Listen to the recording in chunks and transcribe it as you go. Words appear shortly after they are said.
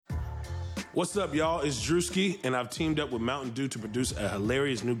What's up, y'all? It's Drewski, and I've teamed up with Mountain Dew to produce a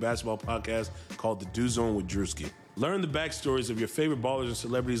hilarious new basketball podcast called The Dew Zone with Drewski. Learn the backstories of your favorite ballers and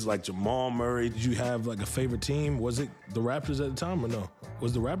celebrities like Jamal Murray. Did you have like a favorite team? Was it the Raptors at the time or no?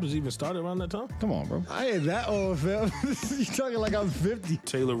 Was the Raptors even started around that time? Come on, bro. I ain't that old, fam. You talking like I'm 50.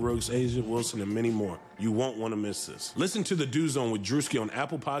 Taylor Rooks, Asia Wilson, and many more. You won't want to miss this. Listen to The Dew Zone with Drewski on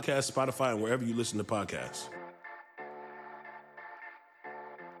Apple Podcasts, Spotify, and wherever you listen to podcasts.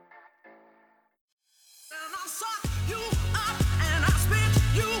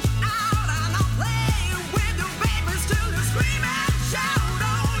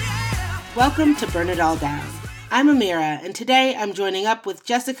 Welcome to Burn It All Down. I'm Amira, and today I'm joining up with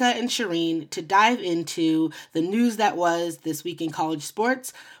Jessica and Shireen to dive into the news that was this week in college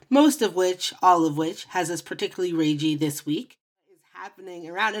sports, most of which, all of which, has us particularly ragey this week. Is happening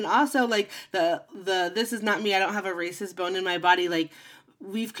around, and also like the this is not me, I don't have a racist bone in my body, like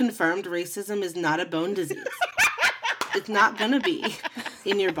we've confirmed racism is not a bone disease. It's not gonna be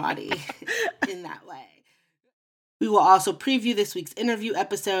in your body in that way. We will also preview this week's interview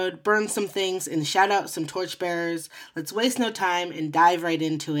episode, burn some things, and shout out some torchbearers. Let's waste no time and dive right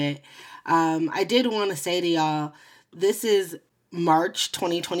into it. I did want to say to y'all, this is March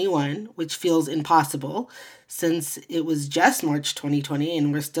 2021, which feels impossible since it was just March 2020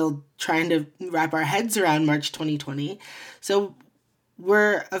 and we're still trying to wrap our heads around March 2020. So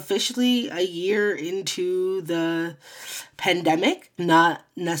we're officially a year into the pandemic, not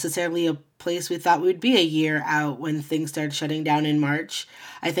necessarily a place we thought we would be a year out when things started shutting down in March.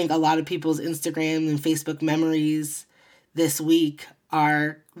 I think a lot of people's Instagram and Facebook memories this week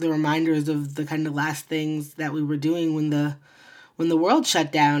are the reminders of the kind of last things that we were doing when the world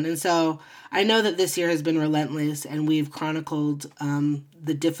shut down. And so I know that this year has been relentless and we've chronicled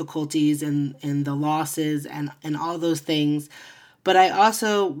the difficulties and the losses and all those things. But I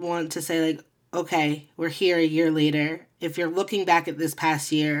also want to say, like, okay, we're here a year later. If you're looking back at this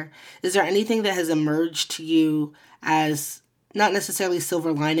past year, is there anything that has emerged to you as not necessarily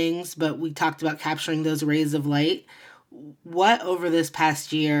silver linings, but we talked about capturing those rays of light? What over this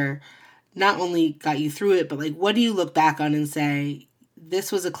past year not only got you through it, but like, what do you look back on and say,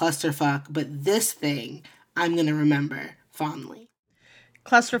 this was a clusterfuck, but this thing I'm going to remember fondly?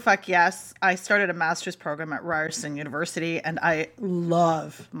 Clusterfuck, yes. I started a master's program at Ryerson University, and I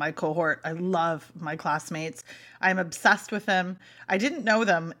love my cohort. I love my classmates. I'm obsessed with them. I didn't know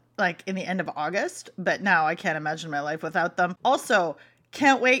them like in the end of August, but now I can't imagine my life without them. Also,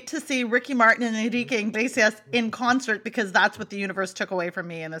 can't wait to see Ricky Martin and Enrique Iglesias in concert because that's what the universe took away from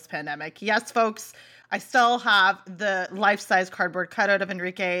me in this pandemic. Yes, folks, I still have the life-size cardboard cutout of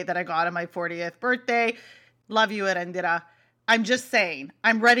Enrique that I got on my 40th birthday. Love you, Erendira. I'm just saying,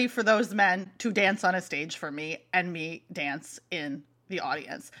 I'm ready for those men to dance on a stage for me and me dance in the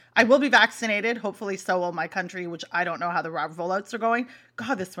audience. I will be vaccinated. Hopefully so will my country, which I don't know how the rollouts are going.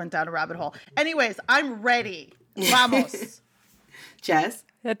 God, this went down a rabbit hole. Anyways, I'm ready. Vamos. Jess?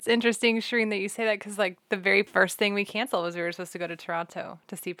 That's interesting, Shireen, that you say that because like the very first thing we canceled was we were supposed to go to Toronto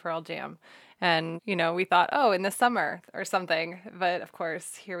to see Pearl Jam. And, you know, we thought, oh, in the summer or something. But of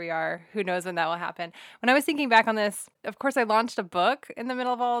course, here we are. Who knows when that will happen? When I was thinking back on this, of course, I launched a book in the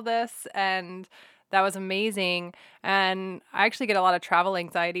middle of all of this. And that was amazing. And I actually get a lot of travel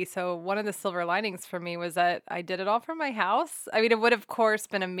anxiety. So one of the silver linings for me was that I did it all from my house. I mean, it would, of course,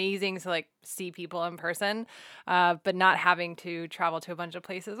 been amazing to like see people in person, but not having to travel to a bunch of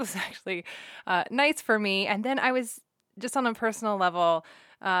places was actually nice for me. And then I was just on a personal level,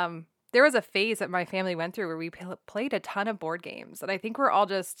 there was a phase that my family went through where we played a ton of board games. And I think we're all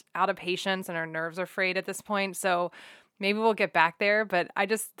just out of patience and our nerves are frayed at this point. So maybe we'll get back there. But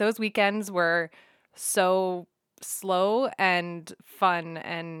those weekends were so slow and fun.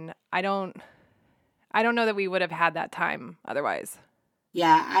 And I don't know that we would have had that time otherwise.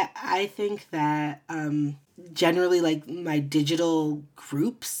 Yeah, I think that generally like my digital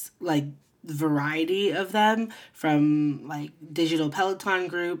groups, like variety of them from like digital Peloton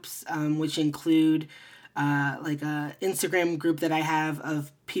groups, which include like a Instagram group that I have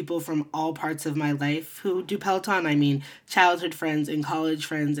of people from all parts of my life who do Peloton. I mean, childhood friends and college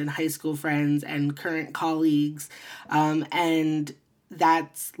friends and high school friends and current colleagues. And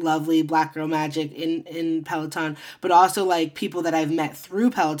that's lovely, Black Girl Magic in Peloton, but also like people that I've met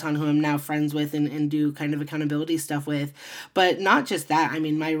through Peloton who I'm now friends with and do kind of accountability stuff with. But not just that, I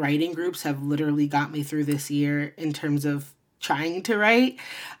mean, my writing groups have literally got me through this year in terms of trying to write,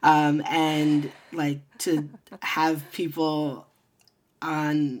 and like to have people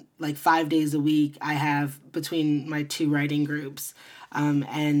on like 5 days a week. I have between my two writing groups,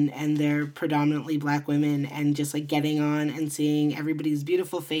 and they're predominantly Black women, and just like getting on and seeing everybody's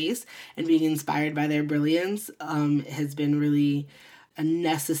beautiful face and being inspired by their brilliance has been really a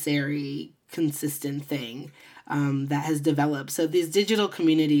necessary, consistent thing that has developed. So these digital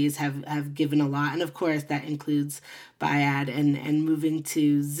communities have given a lot. And of course, that includes Biad, and moving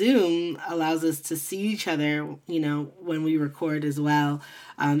to Zoom allows us to see each other, when we record as well.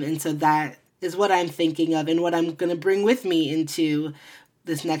 And so that is what I'm thinking of and what I'm going to bring with me into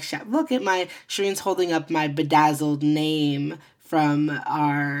this next chapter. Look at Shireen's holding up my bedazzled name from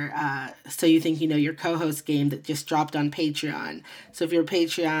our So You Think You Know Your co-host game that just dropped on Patreon. So if you're a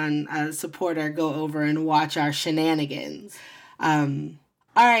Patreon supporter, go over and watch our shenanigans. All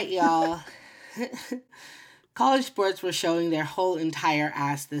right, y'all. College sports were showing their whole entire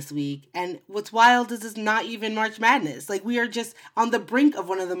ass this week. And what's wild is it's not even March Madness. Like, we are just on the brink of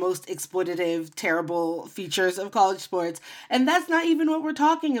one of the most exploitative, terrible features of college sports. And that's not even what we're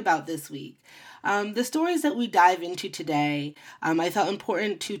talking about this week. The stories that we dive into today, I felt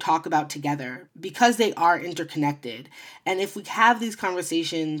important to talk about together because they are interconnected. And if we have these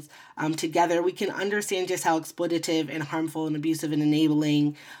conversations together, we can understand just how exploitative and harmful and abusive and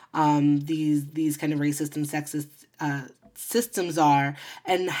enabling these kind of racist and sexist systems are,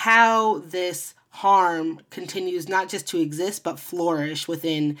 and how this harm continues not just to exist, but flourish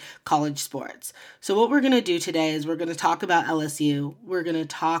within college sports. So what we're going to do today is we're going to talk about LSU. We're going to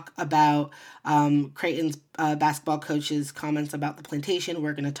talk about Creighton's basketball coach's comments about the plantation.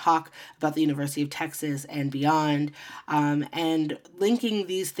 We're going to talk about the University of Texas and beyond, and linking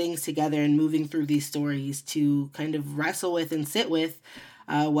these things together and moving through these stories to kind of wrestle with and sit with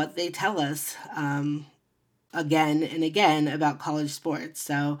what they tell us again and again about college sports.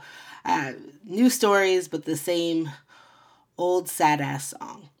 So new stories, but the same old sad-ass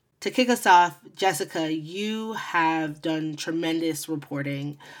song. To kick us off, Jessica, you have done tremendous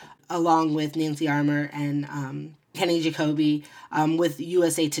reporting along with Nancy Armour and Kenny Jacoby with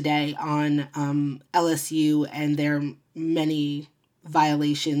USA Today on LSU and their many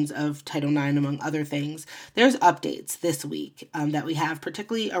violations of Title IX, among other things. There's updates this week that we have,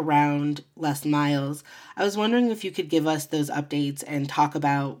 particularly around Les Miles. I was wondering if you could give us those updates and talk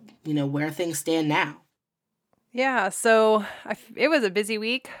about, where things stand now. Yeah, so it was a busy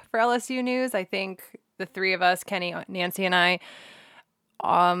week for LSU news. I think the three of us, Kenny, Nancy, and I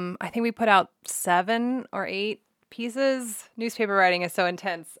think we put out 7 or 8 pieces. Newspaper writing is so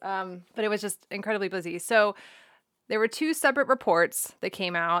intense, but it was just incredibly busy. So there were 2 separate reports that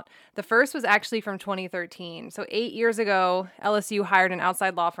came out. The first was actually from 2013. So 8 years ago, LSU hired an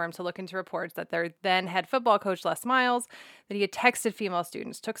outside law firm to look into reports that their then head football coach, Les Miles, that he had texted female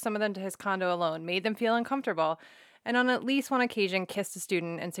students, took some of them to his condo alone, made them feel uncomfortable, and on at least one occasion kissed a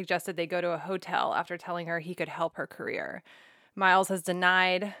student and suggested they go to a hotel after telling her he could help her career. Miles has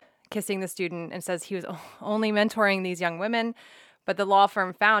denied kissing the student and says he was only mentoring these young women, but the law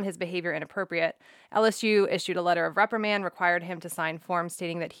firm found his behavior inappropriate. LSU issued a letter of reprimand, required him to sign forms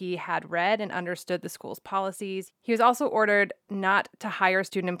stating that he had read and understood the school's policies. He was also ordered not to hire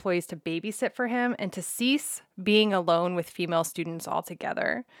student employees to babysit for him and to cease being alone with female students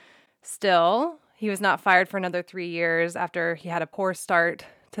altogether. Still, he was not fired for another 3 years after he had a poor start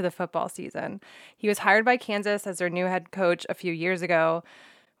to the football season. He was hired by Kansas as their new head coach a few years ago.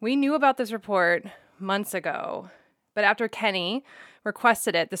 We knew about this report months ago, but after Kenny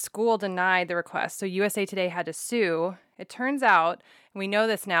requested it, the school denied the request, so USA Today had to sue. It turns out, and we know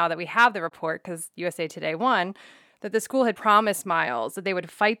this now that we have the report because USA Today won, that the school had promised Miles that they would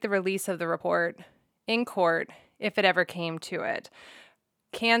fight the release of the report in court if it ever came to it.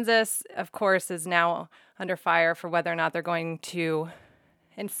 Kansas, of course, is now under fire for whether or not they're going to,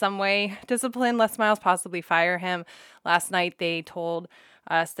 in some way, discipline Les Miles, possibly fire him. Last night, they told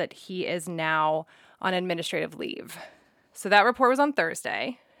us that he is now on administrative leave. So that report was on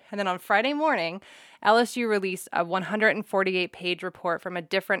Thursday. And then on Friday morning, LSU released a 148-page report from a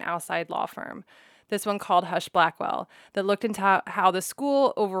different outside law firm, this one called Husch Blackwell, that looked into how the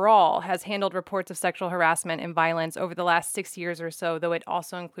school overall has handled reports of sexual harassment and violence over the last 6 years or so, though it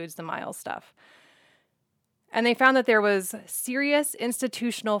also includes the Miles stuff. And they found that there was serious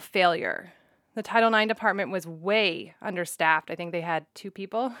institutional failure. The Title IX department was way understaffed. I think they had 2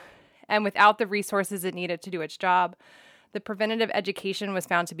 people. And without the resources it needed to do its job, the preventative education was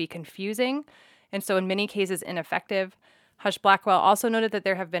found to be confusing, and so in many cases ineffective. Husch Blackwell also noted that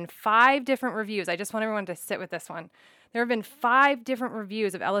there have been 5 different reviews. I just want everyone to sit with this one. There have been 5 different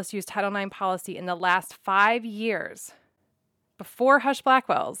reviews of LSU's Title IX policy in the last 5 years before Husch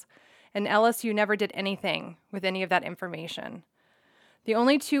Blackwell's, and LSU never did anything with any of that information. The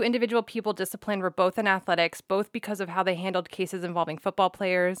only two individual people disciplined were both in athletics, both because of how they handled cases involving football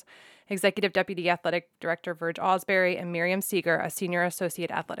players. Executive Deputy Athletic Director Verge Osbury and Miriam Seeger, a Senior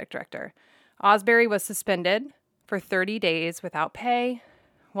Associate Athletic Director. Osbury was suspended for 30 days without pay,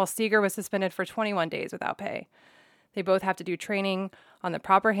 while Seeger was suspended for 21 days without pay. They both have to do training on the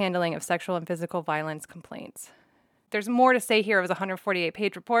proper handling of sexual and physical violence complaints. There's more to say here. It was a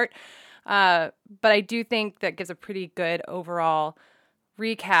 148-page report, but I do think that gives a pretty good overall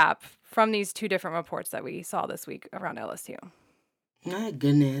recap from these two different reports that we saw this week around LSU. My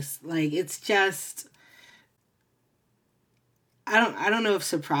goodness. Like, it's just, I don't know if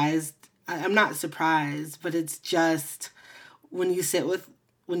surprised. I'm not surprised, but it's just when you sit with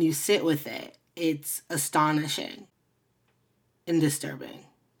it, it's astonishing and disturbing.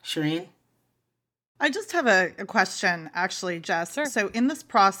 Shireen? I just have a question, actually, Jess. Sure. So in this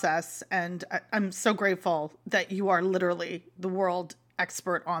process, and I'm so grateful that you are literally the world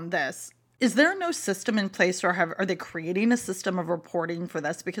expert on this. Is there no system in place, or are they creating a system of reporting for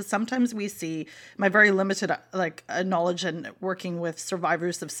this? Because sometimes we see, my very limited knowledge and working with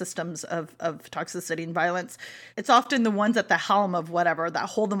survivors of systems of toxicity and violence, it's often the ones at the helm of whatever that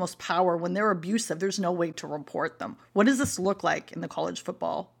hold the most power. When they're abusive, there's no way to report them. What does this look like in the college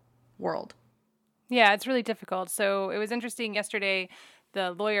football world? Yeah, it's really difficult. So it was interesting yesterday,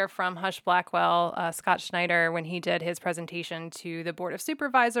 the lawyer from Hush Blackwell, Scott Schneider, when he did his presentation to the Board of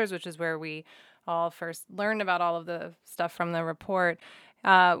Supervisors, which is where we all first learned about all of the stuff from the report.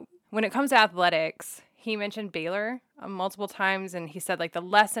 When it comes to athletics, he mentioned Baylor multiple times, and he said like the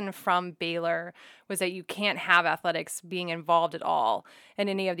lesson from Baylor was that you can't have athletics being involved at all in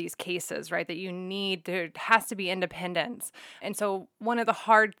any of these cases, right? That there has to be independence. And so one of the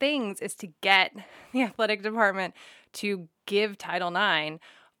hard things is to get the athletic department to give Title IX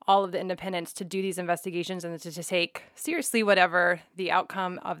all of the independence to do these investigations and to take seriously whatever the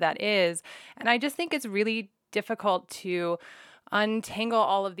outcome of that is. And I just think it's really difficult to untangle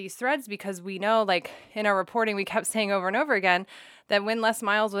all of these threads, because we know, like in our reporting, we kept saying over and over again that when Les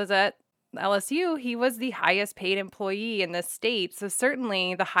Miles was at LSU, he was the highest paid employee in the state. So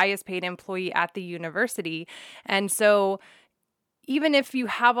certainly the highest paid employee at the university. And so even if you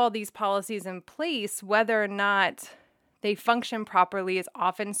have all these policies in place, whether or not they function properly is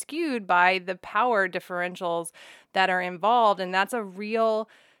often skewed by the power differentials that are involved. And that's a real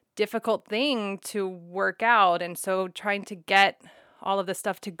difficult thing to work out. And so trying to get all of this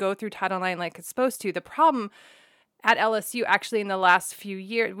stuff to go through Title IX like it's supposed to. The problem at LSU actually in the last few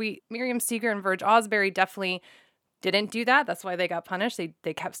years, Miriam Seeger and Verge Osbury definitely didn't do that. That's why they got punished.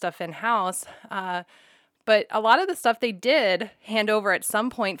 They kept stuff in-house. But a lot of the stuff they did hand over at some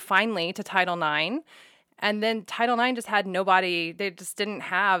point finally to Title IX. And then Title IX just had nobody. They just didn't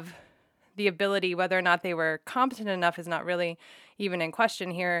have the ability. Whether or not they were competent enough is not really even in question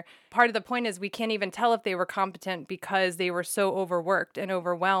here. Part of the point is we can't even tell if they were competent because they were so overworked and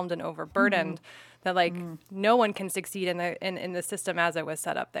overwhelmed and overburdened that no one can succeed in the system as it was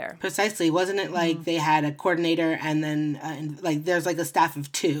set up there. Precisely. Wasn't it like they had a coordinator and then there's like a staff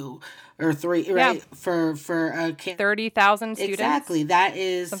of 2 or 3, right? Yeah. For 30,000 students. Exactly. That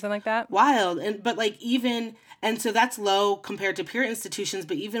is something like that. Wild. And so that's low compared to peer institutions.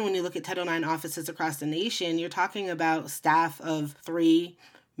 But even when you look at Title IX offices across the nation, you're talking about staff of 3,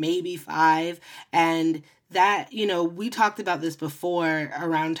 maybe 5. And that, we talked about this before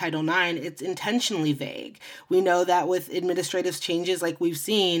around Title IX. It's intentionally vague. We know that with administrative changes like we've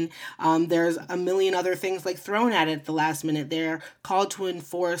seen, there's a million other things like thrown at it at the last minute. They're called to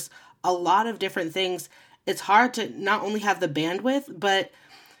enforce a lot of different things. It's hard to not only have the bandwidth, but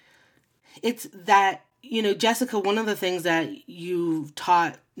it's that, Jessica, one of the things that you've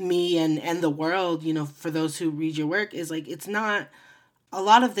taught me and the world, for those who read your work is it's not, a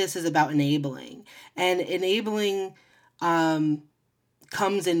lot of this is about enabling, and enabling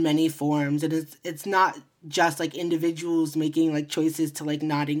comes in many forms. And it's not just individuals making choices to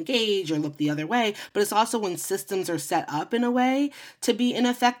not engage or look the other way, but it's also when systems are set up in a way to be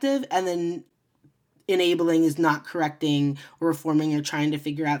ineffective, and then enabling is not correcting or reforming or trying to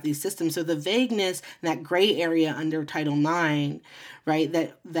figure out these systems. So the vagueness, that gray area under Title IX, right,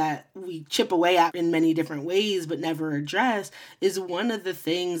 that we chip away at in many different ways but never address, is one of the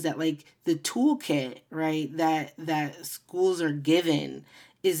things that the toolkit, right, that schools are given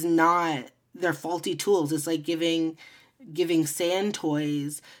is not, they're faulty tools. It's like giving sand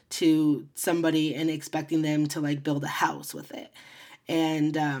toys to somebody and expecting them to build a house with it.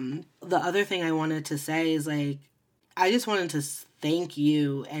 And the other thing I wanted to say is I just wanted to thank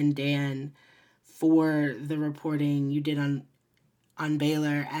you and Dan for the reporting you did on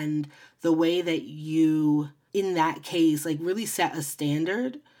Baylor, and the way that you in that case, like really set a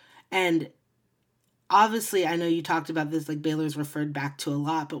standard. And obviously, I know you talked about this, like Baylor's referred back to a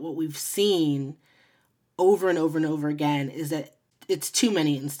lot, but what we've seen over and over and over again is that it's too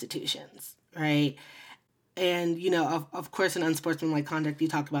many institutions, right? And, you know, of course, in unsportsmanlike conduct, you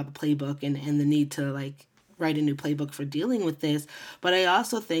talk about the playbook and the need to, like, write a new playbook for dealing with this. But I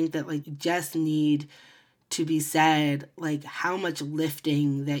also think that, like, just need to be said, like, how much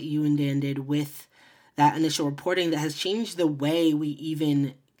lifting that you and Dan did with that initial reporting that has changed the way we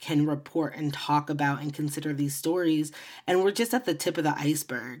even can report and talk about and consider these stories. And we're just at the tip of the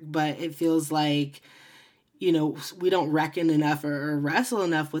iceberg, but it feels like, you know, we don't reckon enough or wrestle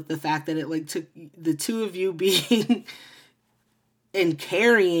enough with the fact that it like took the two of you being and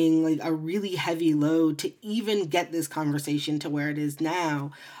carrying like a really heavy load to even get this conversation to where it is now,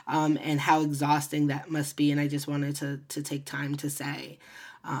 and how exhausting that must be. And I just wanted to take time to say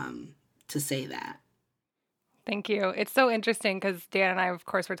that. Thank you. It's so interesting because Dan and I, of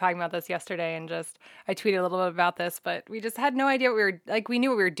course, were talking about this yesterday, and I tweeted a little bit about this, but we just had no idea what we were, like, we knew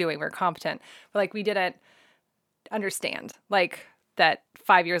what we were doing. We were competent, but like we didn't understand like that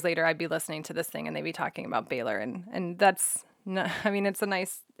 5 years later I'd be listening to this thing and they'd be talking about Baylor, and that's not, I mean, it's a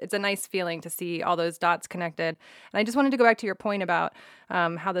nice feeling to see all those dots connected. And I just wanted to go back to your point about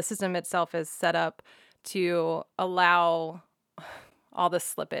how the system itself is set up to allow all the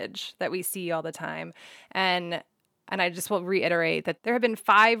slippage that we see all the time. And I just will reiterate that there have been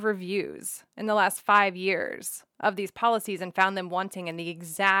 5 reviews in the last 5 years of these policies and found them wanting in the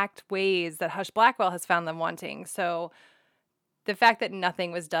exact ways that Hush Blackwell has found them wanting. So the fact that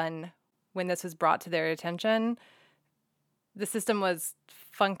nothing was done when this was brought to their attention, the system was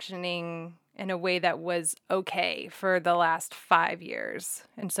functioning in a way that was okay for the last 5 years.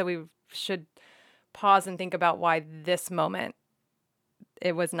 And so we should pause and think about why this moment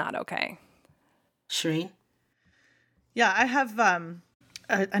it was not okay. Shireen? Yeah, I have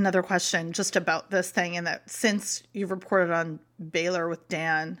another question just about this thing, and that since you've reported on Baylor with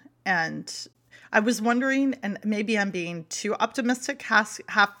Dan, and I was wondering, and maybe I'm being too optimistic, half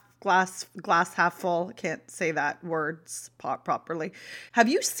glass half full, can't say that words properly. Have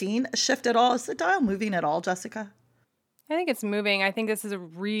you seen a shift at all? Is the dial moving at all, Jessica? I think it's moving. I think this is a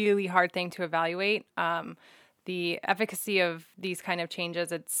really hard thing to evaluate. The efficacy of these kind of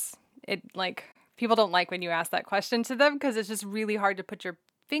changes, people don't like when you ask that question to them because it's just really hard to put your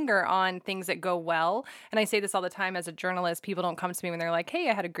finger on things that go well. And I say this all the time as a journalist. People don't come to me when they're like,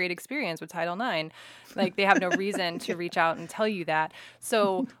 hey, I had a great experience with Title IX. Like, they have no reason to reach out and tell you that.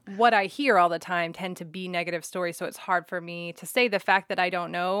 So what I hear all the time tend to be negative stories. So it's hard for me to say. The fact that I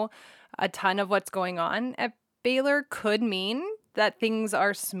don't know a ton of what's going on at Baylor could mean that things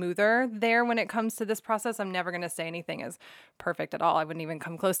are smoother there when it comes to this process. I'm never going to say anything is perfect at all. I wouldn't even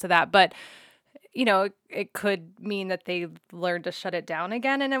come close to that. But, you know, it could mean that they learned to shut it down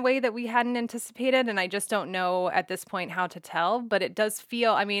again in a way that we hadn't anticipated. And I just don't know at this point how to tell. But it does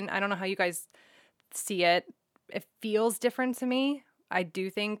feel, I mean, I don't know how you guys see it. It feels different to me. I do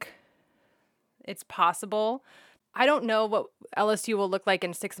think it's possible. I don't know what LSU will look like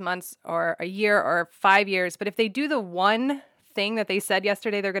in 6 months or a year or 5 years. But if they do the one thing that they said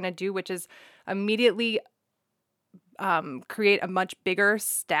yesterday they're going to do, which is immediately create a much bigger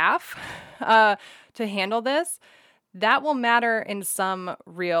staff to handle this, that will matter in some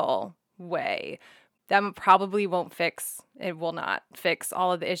real way. That probably won't fix, it will not fix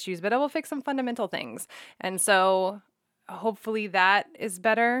all of the issues, but it will fix some fundamental things. And so hopefully that is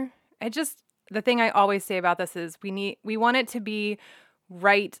better. The thing I always say about this is we want it to be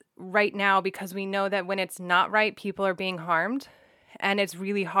right now, because we know that when it's not right, people are being harmed, and it's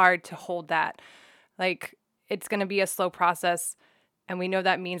really hard to hold that. Like, it's going to be a slow process, and we know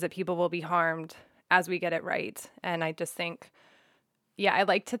that means that people will be harmed as we get it right. And I just think, yeah, I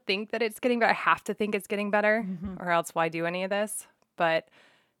like to think that it's getting better. I have to think it's getting better, or else why do any of this? But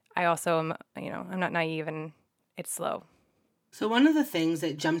I also am, I'm not naive, and it's slow. So one of the things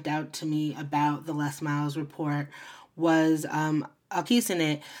that jumped out to me about the Les Miles report was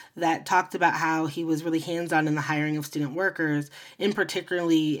Al-Kissane, that talked about how he was really hands-on in the hiring of student workers, in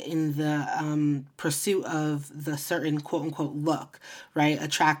particularly in the pursuit of the certain quote-unquote look, right?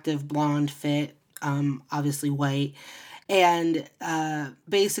 Attractive, blonde, fit, obviously white. And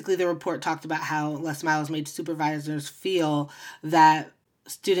basically the report talked about how Les Miles made supervisors feel that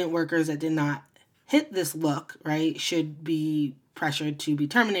student workers that did not hit this look, right, should be pressured to be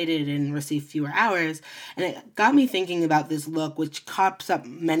terminated and receive fewer hours. And it got me thinking about this look, which pops up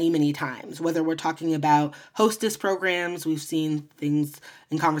many, many times, whether we're talking about hostess programs. We've seen things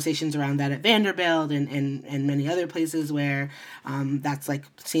and conversations around that at Vanderbilt and many other places where that's like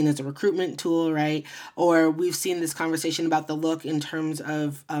seen as a recruitment tool, right? Or we've seen this conversation about the look in terms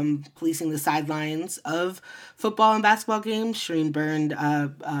of policing the sidelines of football and basketball games. Shireen burned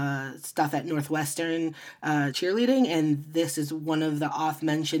stuff at Northwestern cheerleading, and this is one of the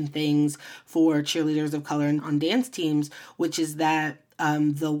oft-mentioned things for cheerleaders of color on dance teams, which is that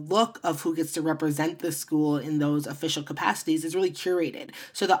the look of who gets to represent the school in those official capacities is really curated.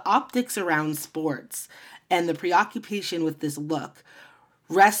 So the optics around sports and the preoccupation with this look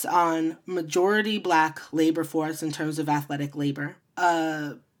rests on majority Black labor force in terms of athletic labor,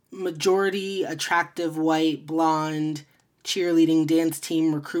 majority attractive white blonde cheerleading dance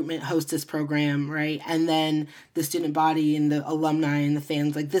team recruitment hostess program, right? And then the student body and the alumni and the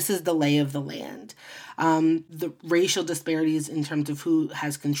fans, like this is the lay of the land. The racial disparities in terms of who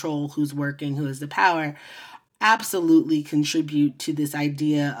has control, who's working, who has the power, absolutely contribute to this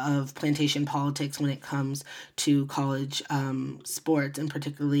idea of plantation politics when it comes to college sports, and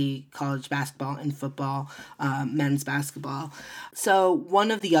particularly college basketball and football, men's basketball. So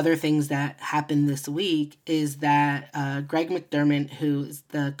one of the other things that happened this week is that Greg McDermott, who is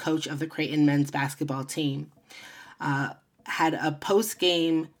the coach of the Creighton men's basketball team, had a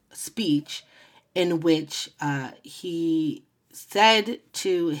post-game speech in which he said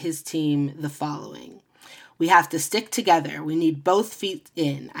to his team the following: "We have to stick together. We need both feet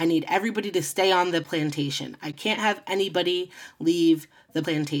in. I need everybody to stay on the plantation. I can't have anybody leave the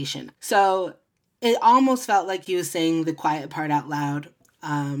plantation." So it almost felt like he was saying the quiet part out loud.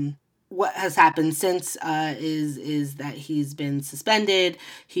 What has happened since is that he's been suspended.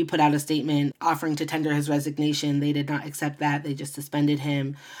 He put out a statement offering to tender his resignation. They did not accept that. They just suspended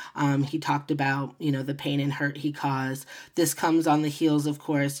him. He talked about, the pain and hurt he caused. This comes on the heels, of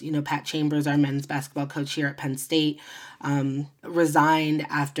course, Pat Chambers, our men's basketball coach here at Penn State, resigned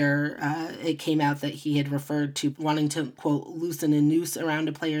after it came out that he had referred to wanting to, quote, loosen a noose around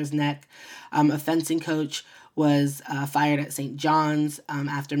a player's neck. A fencing coach was fired at St. John's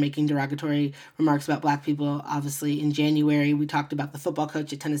after making derogatory remarks about Black people. Obviously, in January, we talked about the football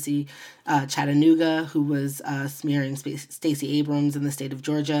coach at Tennessee, Chattanooga, who was smearing Stacey Abrams in the state of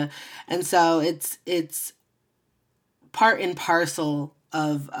Georgia. And so it's part and parcel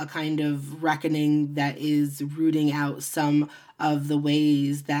of a kind of reckoning that is rooting out some of the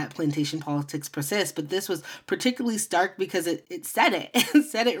ways that plantation politics persist. But this was particularly stark because it said it. It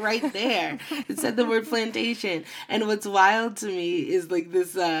said it right there. It said the word plantation. And what's wild to me is like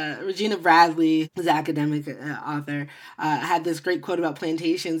this, Regina Bradley, who's an academic author, had this great quote about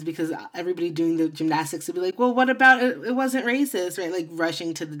plantations because everybody doing the gymnastics would be like, well, what about it wasn't racist, right? Like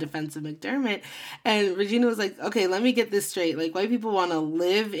rushing to the defense of McDermott. And Regina was like, okay, let me get this straight. Like white people want to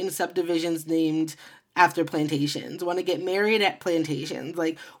live in subdivisions named after plantations, want to get married at plantations,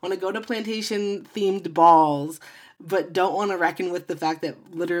 like want to go to plantation themed balls, but don't want to reckon with the fact that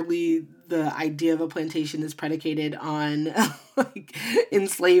literally the idea of a plantation is predicated on like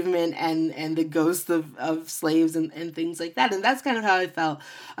enslavement and the ghosts of slaves and things like that. And that's kind of how I felt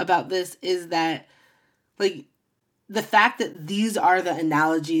about this, is that like the fact that these are the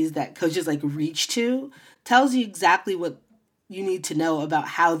analogies that coaches like reach to tells you exactly what you need to know about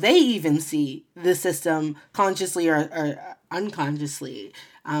how they even see the system consciously or unconsciously.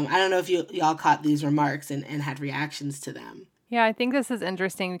 I don't know if y'all caught these remarks and had reactions to them. Yeah, I think this is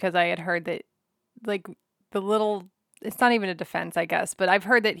interesting because I had heard that like it's not even a defense, I guess, but I've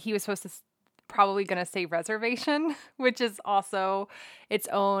heard that he was supposed to probably going to say reservation, which is also its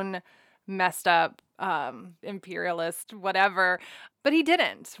own messed up imperialist whatever, but he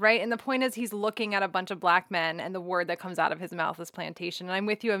didn't, right? And the point is he's looking at a bunch of Black men and the word that comes out of his mouth is plantation. And I'm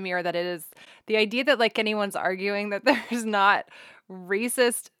with you, Amir, that it is the idea that like anyone's arguing that there's not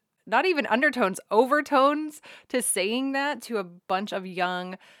racist, not even undertones, overtones to saying that to a bunch of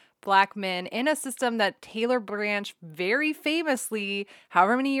young Black men in a system that Taylor Branch very famously,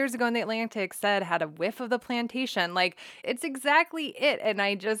 however many years ago in the Atlantic, said had a whiff of the plantation. Like it's exactly it. And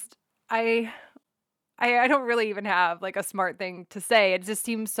I don't really even have like a smart thing to say. It just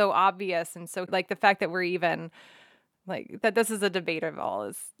seems so obvious. And so like the fact that we're even like that this is a debate of all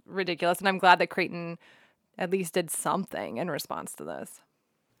is ridiculous. And I'm glad that Creighton at least did something in response to this.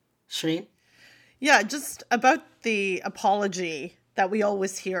 Shireen? Yeah, just about the apology that we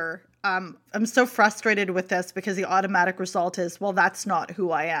always hear. I'm so frustrated with this because the automatic result is, well, that's not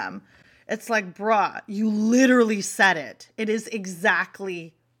who I am. It's like, bruh, you literally said it. It is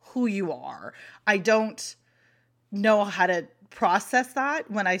exactly who you are. I don't know how to process that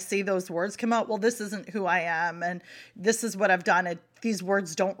when I see those words come out. Well, this isn't who I am, and this is what I've done. These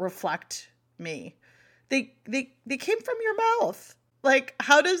words don't reflect me. They came from your mouth. Like,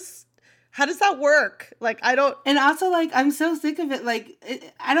 how does that work? Like, I don't. And also, like, I'm so sick of it. Like,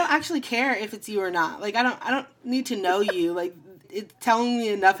 I don't actually care if it's you or not. Like, I don't need to know you. Like, it's telling me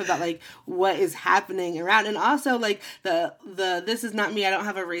enough about, like, what is happening around. And also, like, the this is not me, I don't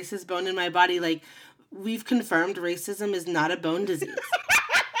have a racist bone in my body. Like, we've confirmed racism is not a bone disease.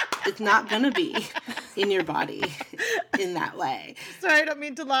 It's not gonna be in your body in that way. Sorry, I don't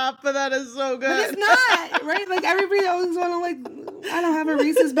mean to laugh, but that is so good. But it's not, right? Like, everybody always want to, like, I don't have a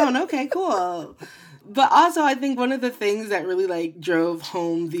racist bone. Okay, cool. But also, I think one of the things that really, like, drove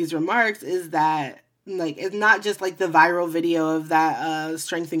home these remarks is that, like, it's not just, like, the viral video of that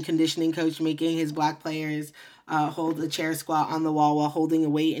strength and conditioning coach making his black players hold a chair squat on the wall while holding a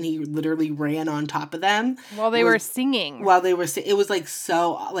weight, and he literally ran on top of them While they were singing. It was, like,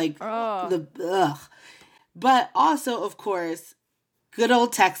 so, like, But also, of course, good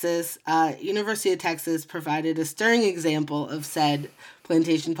old Texas, University of Texas provided a stirring example of said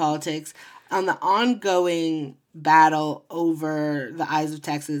plantation politics on the ongoing battle over the Eyes of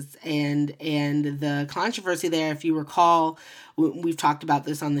Texas and the controversy there. If you recall, we've talked about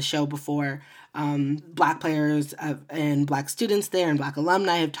this on the show before. Black players and black students there and black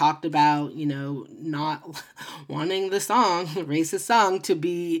alumni have talked about, you know, not wanting the racist song to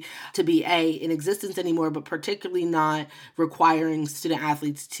be in existence anymore, but particularly not requiring student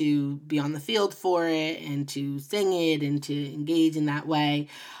athletes to be on the field for it and to sing it and to engage in that way.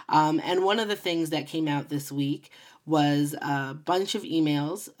 And one of the things that came out this week was a bunch of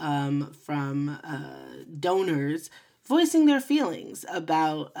emails from donors voicing their feelings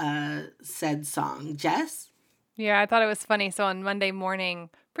about said song. Jess? Yeah, I thought it was funny. So on Monday morning,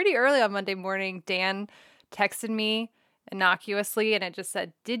 pretty early on Monday morning, Dan texted me innocuously and it just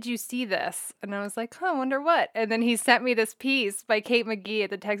said, "Did you see this?" And I was like, I wonder what. And then he sent me this piece by Kate McGee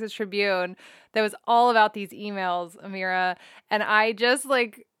at the Texas Tribune that was all about these emails, Amira. And I just,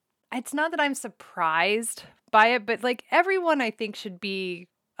 like, it's not that I'm surprised by it, but, like, everyone I think should be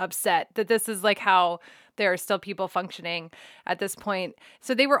upset that this is, like, how there are still people functioning at this point.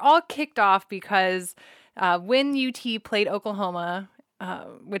 So they were all kicked off because when UT played Oklahoma,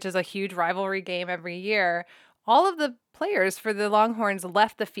 which is a huge rivalry game every year, all of the players for the Longhorns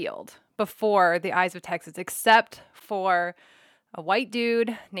left the field before the Eyes of Texas, except for a white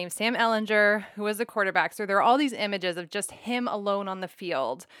dude named Sam Ellinger, who was the quarterback. So there are all these images of just him alone on the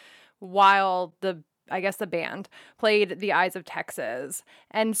field while the band played the Eyes of Texas.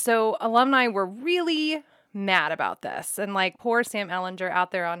 And so alumni were really mad about this. And, like, poor Sam Ellinger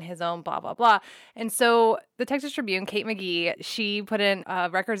out there on his own, blah, blah, blah. And so the Texas Tribune, Kate McGee, she put in a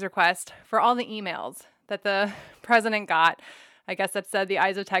records request for all the emails that the president got, I guess, that said the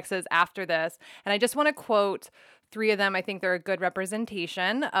Eyes of Texas after this. And I just want to quote 3 of them. I think they're a good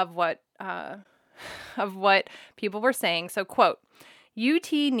representation of what people were saying. So, quote,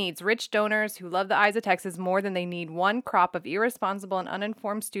 UT needs rich donors who love the Eyes of Texas more than they need one crop of irresponsible and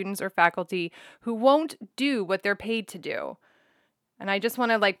uninformed students or faculty who won't do what they're paid to do. And I just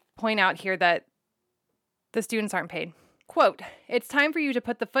want to, like, point out here that the students aren't paid. Quote, "It's time for you to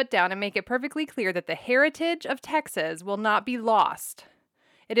put the foot down and make it perfectly clear that the heritage of Texas will not be lost.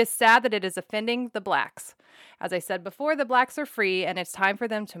 It is sad that it is offending the blacks. As I said before, the blacks are free, and it's time for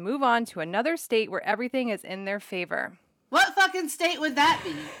them to move on to another state where everything is in their favor." What fucking state would that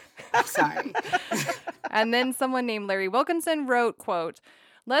be? I'm sorry. And then someone named Larry Wilkinson wrote, quote,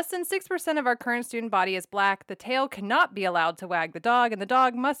 "Less than 6% of our current student body is black. The tail cannot be allowed to wag the dog, and the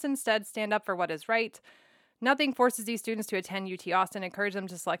dog must instead stand up for what is right. Nothing forces these students to attend UT Austin. Encourage them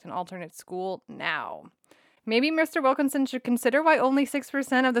to select an alternate school now." Maybe Mr. Wilkinson should consider why only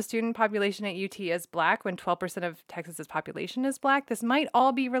 6% of the student population at UT is black when 12% of Texas's population is black. This might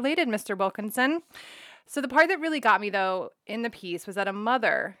all be related, Mr. Wilkinson. So the part that really got me, though, in the piece was that a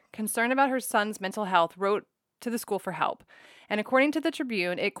mother concerned about her son's mental health wrote to the school for help. And according to the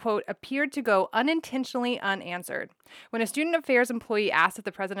Tribune, it, quote, "appeared to go unintentionally unanswered. When a student affairs employee asked if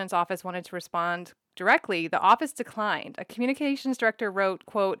the president's office wanted to respond directly, the office declined. A communications director wrote,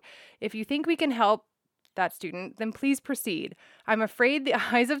 quote, "If you think we can help that student, then please proceed. I'm afraid the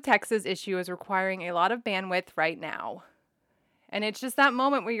Eyes of Texas issue is requiring a lot of bandwidth right now." And it's just that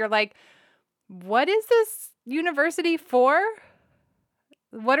moment where you're like, what is this university for?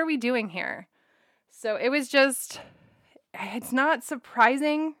 What are we doing here? So it was just, it's not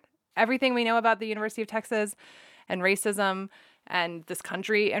surprising, everything we know about the University of Texas and racism and this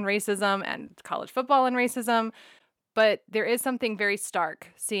country and racism and college football and racism. But there is something very stark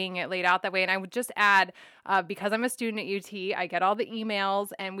seeing it laid out that way. And I would just add, because I'm a student at UT, I get all the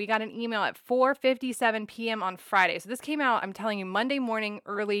emails, and we got an email at 4:57 p.m. on Friday. So this came out, I'm telling you, Monday morning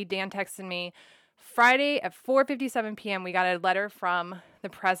early. Dan texted me Friday at 4:57 p.m., we got a letter from the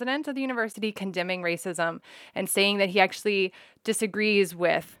president of the university condemning racism and saying that he actually disagrees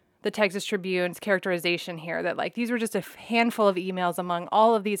with the Texas Tribune's characterization here, that like these were just a handful of emails among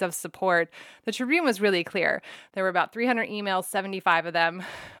all of these of support. The Tribune was really clear. There were about 300 emails, 75 of them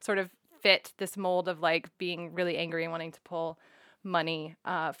sort of fit this mold of like being really angry and wanting to pull money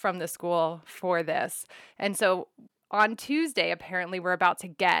from the school for this. And so on Tuesday, apparently,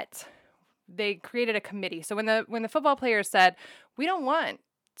 they created a committee. So when the football players said, we don't want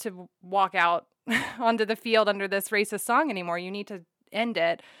to walk out onto the field under this racist song anymore, you need to end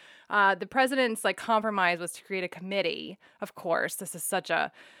it. The president's like compromise was to create a committee. Of course, this is such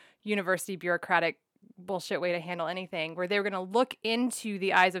a university bureaucratic bullshit way to handle anything, where they were going to look into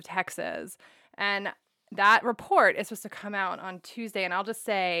the eyes of Texas. And that report is supposed to come out on Tuesday. And I'll just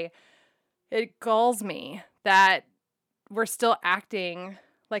say it galls me that we're still acting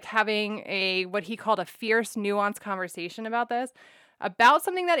like having what he called a fierce, nuanced conversation about this, about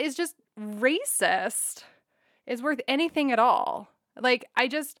something that is just racist, is worth anything at all. Like,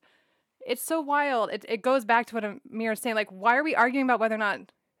 it's so wild. It goes back to what Amir is saying. Like, why are we arguing about whether or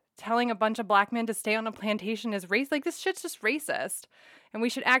not telling a bunch of black men to stay on a plantation is race? Like, this shit's just racist, and we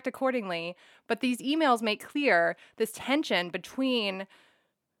should act accordingly. But these emails make clear this tension between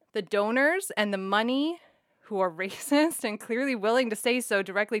the donors and the money, who are racist and clearly willing to say so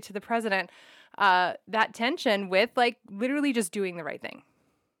directly to the president, that tension with like literally just doing the right thing.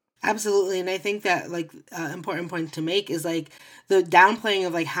 Absolutely. And I think that like important point to make is like the downplaying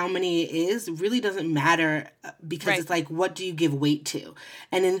of like how many it is really doesn't matter, because It's like, what do you give weight to?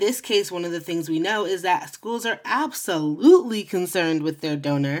 And in this case, one of the things we know is that schools are absolutely concerned with their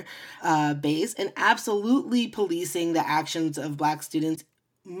donor base and absolutely policing the actions of Black students,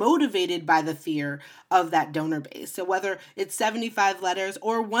 motivated by the fear of that donor base. So whether it's 75 letters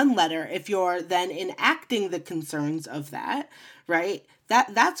or one letter, if you're then enacting the concerns of that, right,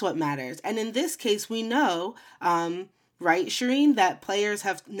 that's what matters. And in this case, we know, right, Shireen, that players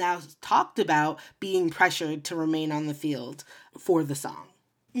have now talked about being pressured to remain on the field for the song.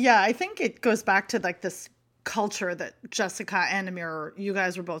 Yeah, I think it goes back to like this culture that Jessica and Amir, you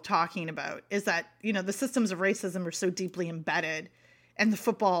guys were both talking about, is that, you know, the systems of racism are so deeply embedded. And the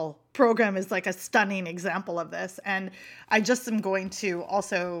football program is like a stunning example of this. And I just am going to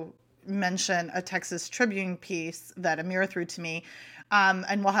also mention a Texas Tribune piece that Amir threw to me,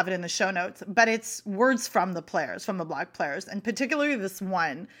 and we'll have it in the show notes. But it's words from the players, from the Black players, and particularly this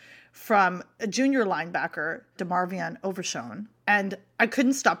one from a junior linebacker, DeMarvion Overshown. And I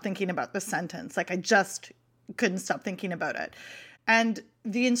couldn't stop thinking about this sentence. Like, I just couldn't stop thinking about it. And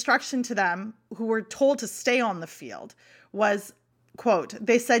the instruction to them, who were told to stay on the field, was, quote,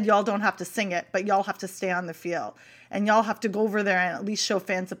 they said, y'all don't have to sing it, but y'all have to stay on the field. And y'all have to go over there and at least show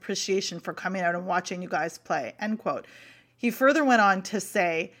fans appreciation for coming out and watching you guys play, end quote. He further went on to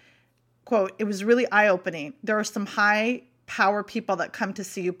say, quote, it was really eye-opening. There are some high power people that come to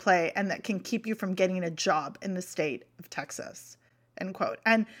see you play and that can keep you from getting a job in the state of Texas, end quote.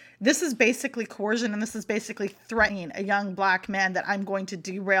 And this is basically coercion, and this is basically threatening a young Black man that I'm going to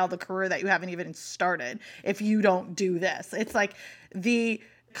derail the career that you haven't even started if you don't do this. It's like the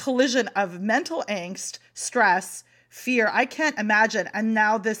collision of mental angst, stress, fear. I can't imagine. And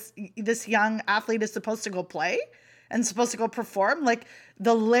now this young athlete is supposed to go play and supposed to go perform. Like,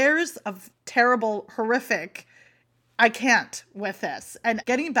 the layers of terrible, horrific, I can't with this. And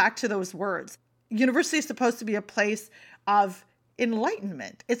getting back to those words, university is supposed to be a place of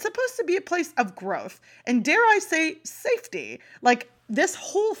enlightenment. It's supposed to be a place of growth. And dare I say, safety. Like, this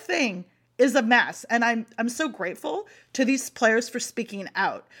whole thing is a mess. And I'm so grateful to these players for speaking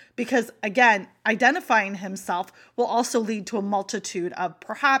out, because again, identifying himself will also lead to a multitude of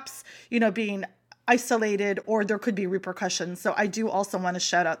perhaps, being isolated, or there could be repercussions. So I do also want to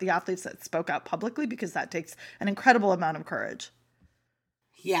shout out the athletes that spoke out publicly, because that takes an incredible amount of courage.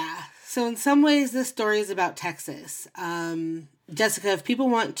 Yeah. So in some ways, this story is about Texas. Jessica, if people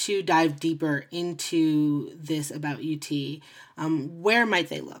want to dive deeper into this about UT, where might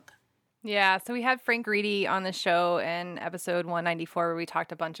they look? Yeah, so we had Frank Reedy on the show in episode 194 where we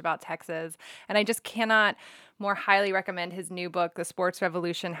talked a bunch about Texas. And I just cannot more highly recommend his new book, The Sports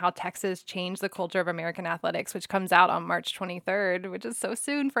Revolution, How Texas Changed the Culture of American Athletics, which comes out on March 23rd, which is so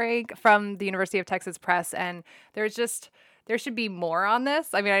soon, Frank, from the University of Texas Press. And there should be more on this.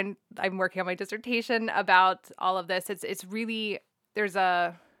 I mean, I'm working on my dissertation about all of this. It's really, there's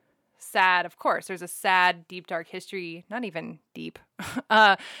a sad, deep, dark history, not even deep,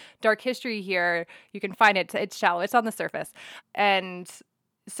 dark history here. You can find it. It's shallow. It's on the surface. And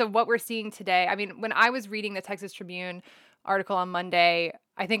so what we're seeing today, I mean, when I was reading the Texas Tribune article on Monday,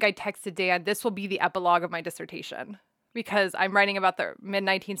 I think I texted Dan, this will be the epilogue of my dissertation, because I'm writing about the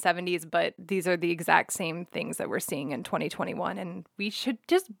mid-1970s, but these are the exact same things that we're seeing in 2021. And we should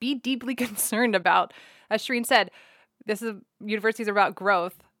just be deeply concerned about, as Shireen said, universities are about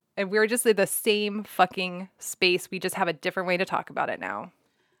growth. And we're just in the same fucking space. We just have a different way to talk about it now.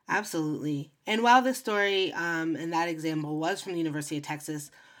 Absolutely. And while this story in that example was from the University of Texas,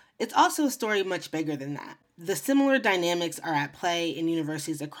 it's also a story much bigger than that. The similar dynamics are at play in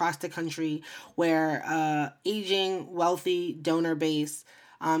universities across the country where aging, wealthy donor base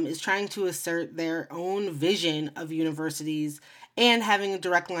is trying to assert their own vision of universities and having a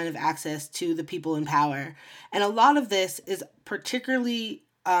direct line of access to the people in power. And a lot of this is particularly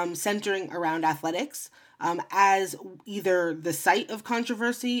centering around athletics as either the site of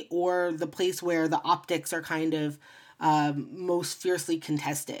controversy or the place where the optics are kind of most fiercely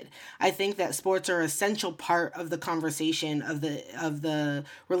contested. I think that sports are an essential part of the conversation of the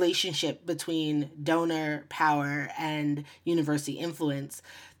relationship between donor power and university influence.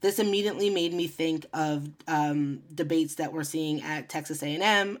 This immediately made me think of debates that we're seeing at Texas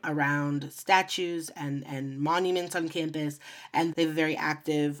A&M around statues and monuments on campus, and they have a very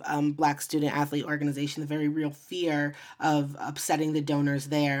active Black student athlete organization, a very real fear of upsetting the donors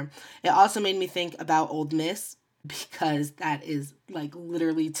there. It also made me think about Ole Miss, because that is like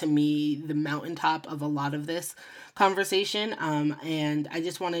literally to me the mountaintop of a lot of this conversation. And I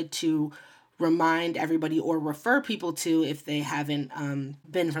just wanted to remind everybody or refer people to, if they haven't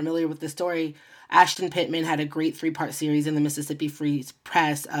been familiar with the story, Ashton Pittman had a great 3-part series in the Mississippi Free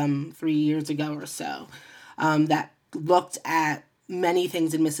Press 3 years ago or so that looked at many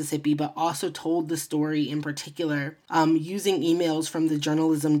things in Mississippi, but also told the story in particular using emails from the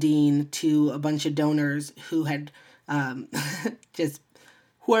journalism dean to a bunch of donors who had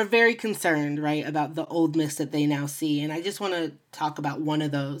who are very concerned, right, about the Ole Miss that they now see. And I just want to talk about one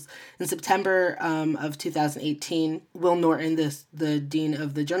of those. In September of 2018, Will Norton, the dean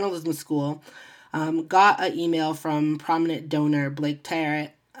of the journalism school, got an email from prominent donor Blake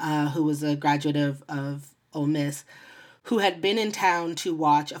Tarrant, who was a graduate of Ole Miss, who had been in town to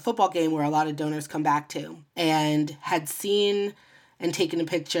watch a football game where a lot of donors come back to, and had seen and taken a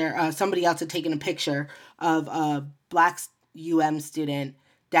picture, somebody else had taken a picture of a Black student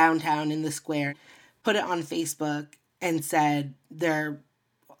downtown in the square, put it on Facebook, and said they're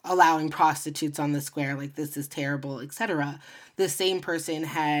allowing prostitutes on the square, like this is terrible, etc. The same person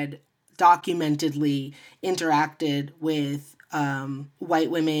had documentedly interacted with white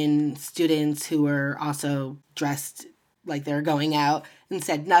women students who were also dressed like they're going out, and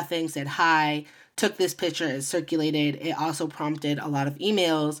said nothing, said hi, took this picture, it circulated. It also prompted a lot of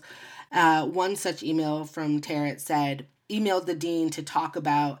emails. One such email from Tarrant said, emailed the dean to talk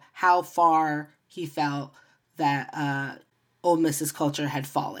about how far he felt that Ole Miss's culture had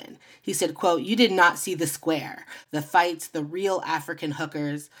fallen. He said, quote, "You did not see the square, the fights, the real African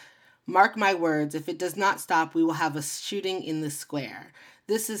hookers. Mark my words, if it does not stop, we will have a shooting in the square.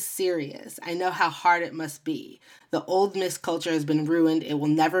 This is serious. I know how hard it must be. The Ole Miss culture has been ruined. It will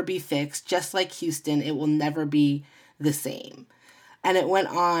never be fixed. Just like Houston, it will never be the same." And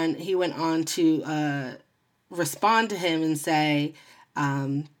he went on to respond to him and say,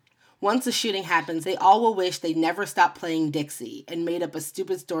 once the shooting happens, they all will wish they never stopped playing Dixie, and made up a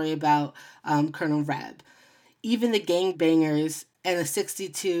stupid story about Colonel Reb. Even the gangbangers and a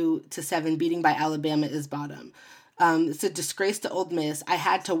 62-7 beating by Alabama is bottom. It's a disgrace to Ole Miss. I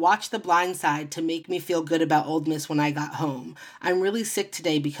had to watch The Blind Side to make me feel good about Ole Miss when I got home. I'm really sick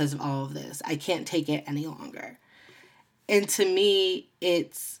today because of all of this. I can't take it any longer. And to me,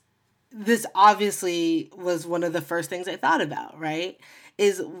 this obviously was one of the first things I thought about, right?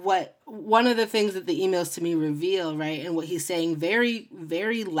 Is what one of the things that the emails to me reveal, right? And what he's saying very,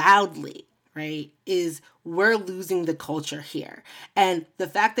 very loudly, right, is we're losing the culture here. And the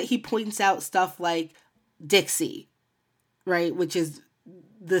fact that he points out stuff like Dixie, right, which is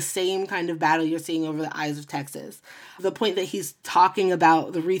the same kind of battle you're seeing over the eyes of Texas. The point that he's talking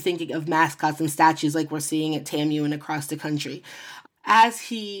about the rethinking of mascots and statues like we're seeing at TAMU and across the country. As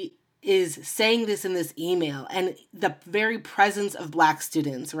he is saying this in this email, and the very presence of Black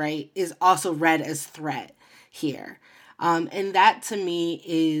students, right, is also read as threat here. And that to me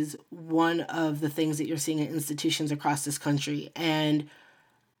is one of the things that you're seeing in institutions across this country. And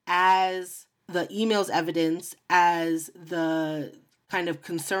as the emails evidence, as the kind of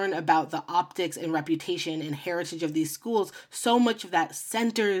concern about the optics and reputation and heritage of these schools, so much of that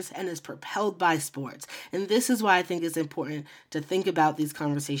centers and is propelled by sports. And this is why I think it's important to think about these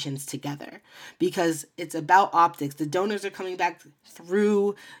conversations together, because it's about optics. The donors are coming back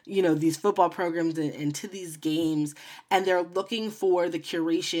through, these football programs and to these games, and they're looking for the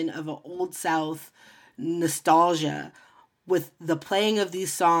curation of an Old South nostalgia with the playing of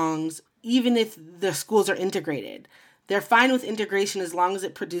these songs, even if the schools are integrated. They're fine with integration as long as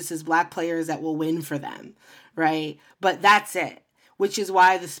it produces Black players that will win for them, right? But that's it, which is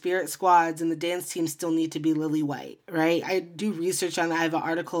why the spirit squads and the dance teams still need to be lily white, right? I do research on that. I have an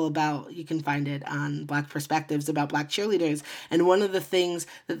article about, you can find it on Black Perspectives, about Black cheerleaders. And one of the things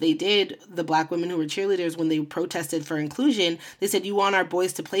that they did, the Black women who were cheerleaders, when they protested for inclusion, they said, you want our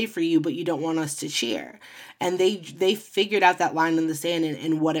boys to play for you, but you don't want us to cheer. And they figured out that line in the sand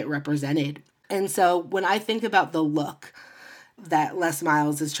and what it represented. And so when I think about the look that Les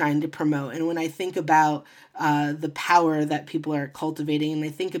Miles is trying to promote, and when I think about the power that people are cultivating, and I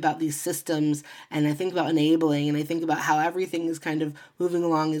think about these systems, and I think about enabling, and I think about how everything is kind of moving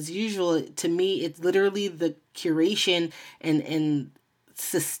along as usual, to me, it's literally the curation and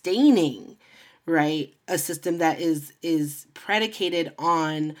sustaining, right, a system that is predicated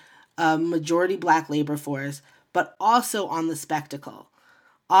on a majority Black labor force, but also on the spectacle.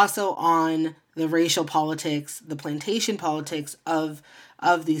 Also on the racial politics, the plantation politics of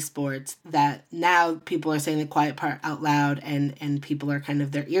these sports, that now people are saying the quiet part out loud, and people are kind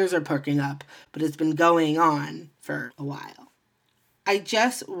of, their ears are perking up, but it's been going on for a while. I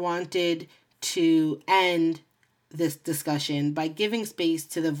just wanted to end this discussion by giving space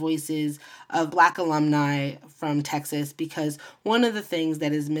to the voices of Black alumni from Texas, because one of the things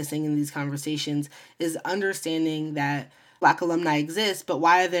that is missing in these conversations is understanding that Black alumni exist, but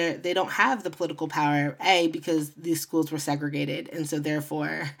why they don't have the political power, A, because these schools were segregated, and so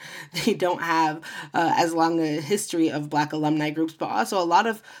therefore they don't have as long a history of Black alumni groups, but also a lot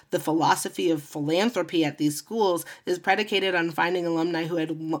of the philosophy of philanthropy at these schools is predicated on finding alumni who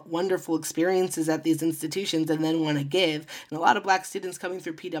had wonderful experiences at these institutions and then want to give. And a lot of Black students coming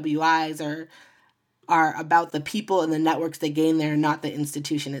through PWIs are about the people and the networks they gain there, not the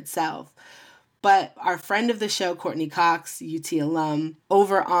institution itself. But our friend of the show, Courtney Cox, UT alum,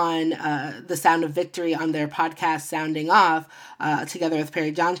 over on The Sound of Victory on their podcast, Sounding Off, together with Perry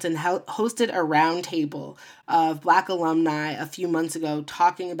Johnson, hosted a roundtable of Black alumni a few months ago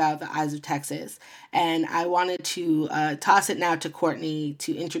talking about the Eyes of Texas. And I wanted to toss it now to Courtney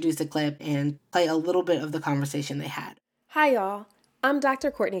to introduce a clip and play a little bit of the conversation they had. Hi, y'all. I'm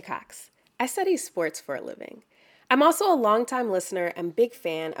Dr. Courtney Cox. I study sports for a living. I'm also a longtime listener and big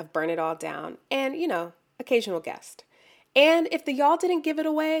fan of Burn It All Down and, occasional guest. And if the y'all didn't give it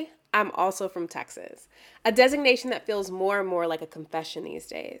away, I'm also from Texas, a designation that feels more and more like a confession these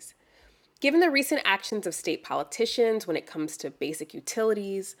days. Given the recent actions of state politicians when it comes to basic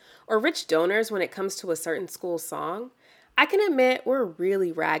utilities, or rich donors when it comes to a certain school's song, I can admit we're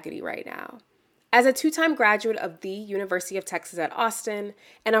really raggedy right now. As a 2-time graduate of the University of Texas at Austin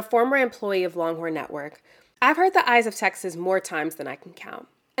and a former employee of Longhorn Network, I've heard the Eyes of Texas more times than I can count.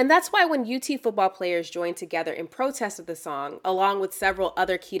 And that's why when UT football players joined together in protest of the song, along with several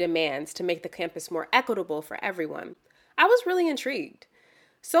other key demands to make the campus more equitable for everyone, I was really intrigued.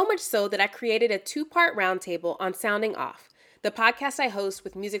 So much so that I created a 2-part roundtable on Sounding Off, the podcast I host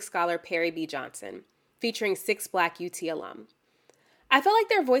with music scholar Perry B. Johnson, featuring 6 Black UT alum. I felt like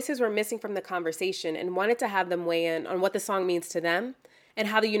their voices were missing from the conversation and wanted to have them weigh in on what the song means to them and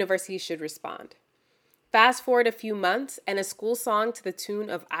how the university should respond. Fast forward a few months, and a school song to the tune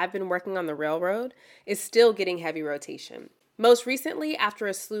of I've Been Working on the Railroad is still getting heavy rotation. Most recently, after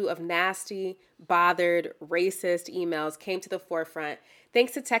a slew of nasty, bothered, racist emails came to the forefront,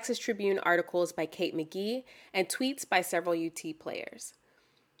 thanks to Texas Tribune articles by Kate McGee and tweets by several UT players.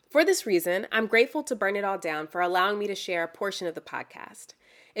 For this reason, I'm grateful to Burn It All Down for allowing me to share a portion of the podcast.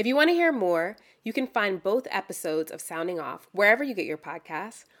 If you want to hear more, you can find both episodes of Sounding Off wherever you get your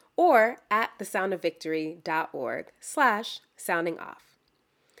podcasts, or at thesoundofvictory.org/soundingoff.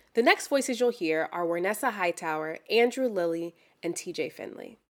 The next voices you'll hear are Warnessa Hightower, Andrew Lilly, and TJ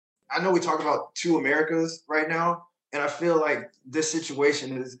Finley. I know we talk about 2 Americas right now, and I feel like this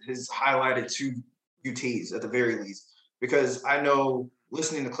situation has highlighted 2 UTs at the very least, because I know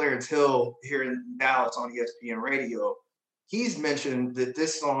listening to Clarence Hill here in Dallas on ESPN radio, he's mentioned that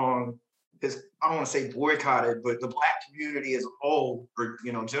this song is, I don't want to say boycotted, but the Black community as a whole, or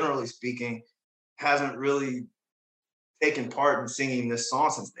generally speaking, hasn't really taken part in singing this song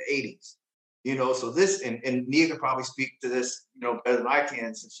since the 80s. So this, and Nia could probably speak to this, better than I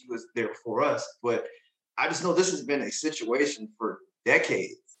can since she was there before us. But I just know this has been a situation for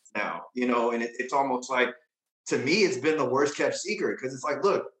decades now, and it's almost like, to me, it's been the worst kept secret because it's like,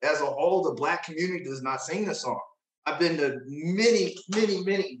 look, as a whole, the Black community does not sing the song. I've been to many, many,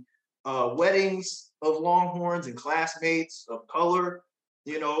 many weddings of Longhorns and classmates of color.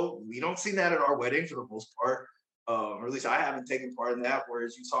 We don't sing that at our wedding for the most part, or at least I haven't taken part in that.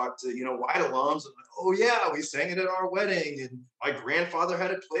 Whereas you talk to, white alums, like, oh yeah, we sang it at our wedding, and my grandfather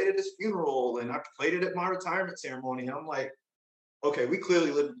had it played at his funeral, and I played it at my retirement ceremony. And I'm like, okay, we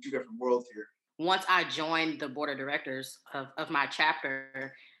clearly live in two different worlds here. Once I joined the board of directors of my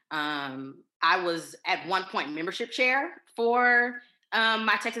chapter, I was at one point membership chair for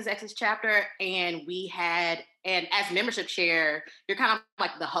my Texas Exes chapter, and as membership chair, you're kind of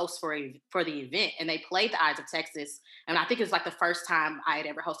like the host for the event, and they played the Eyes of Texas, and I think it was like the first time I had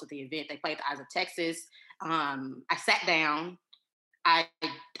ever hosted the event. They played the Eyes of Texas. I sat down. I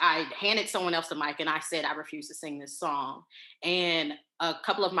handed someone else the mic and I said, I refuse to sing this song. And a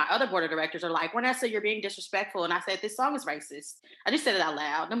couple of my other board of directors are like, Vanessa, you're being disrespectful. And I said, this song is racist. I just said it out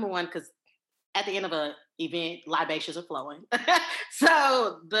loud. Number one, because at the end of an event, libations are flowing.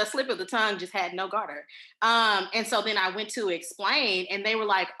 So the slip of the tongue just had no garter. And so then I went to explain and they were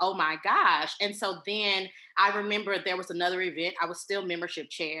like, oh my gosh. And so then I remember there was another event. I was still membership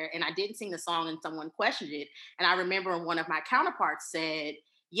chair and I didn't sing the song and someone questioned it. And I remember one of my counterparts said,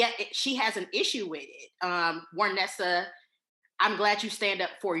 yeah, she has an issue with it. Warnessa, I'm glad you stand up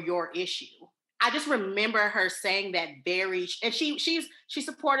for your issue. I just remember her saying that and she's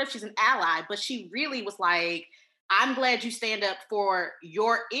supportive, she's an ally, but she really was like, I'm glad you stand up for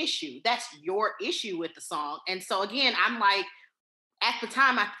your issue. That's your issue with the song. And so again, I'm like, at the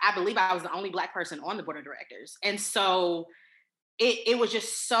time, I believe I was the only Black person on the board of directors. And so it was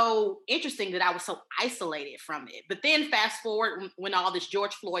just so interesting that I was so isolated from it. But then fast forward when all this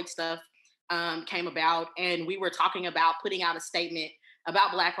George Floyd stuff came about and we were talking about putting out a statement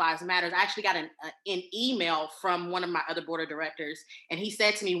about Black Lives Matter. I actually got an email from one of my other board of directors, and he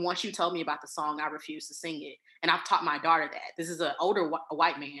said to me, once you told me about the song, I refused to sing it. And I've taught my daughter that. This is an older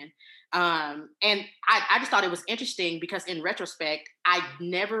white man. And I just thought it was interesting because in retrospect, I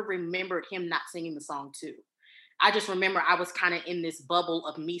never remembered him not singing the song too. I just remember I was kind of in this bubble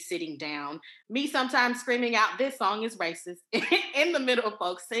of me sitting down, me sometimes screaming out, this song is racist in the middle of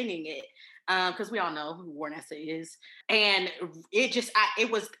folks singing it. Because we all know who Warnessa is. And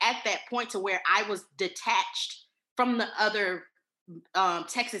it was at that point to where I was detached from the other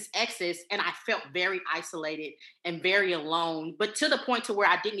Texas Exes, and I felt very isolated and very alone, but to the point to where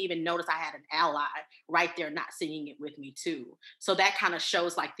I didn't even notice I had an ally right there not singing it with me too. So that kind of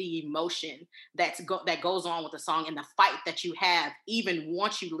shows like the emotion that goes on with the song and the fight that you have even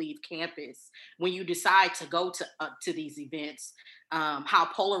once you leave campus when you decide to go to these events. How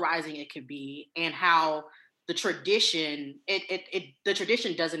polarizing it could be, and how the tradition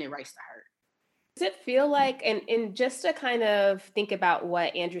doesn't erase the hurt. Does it feel like, and just to kind of think about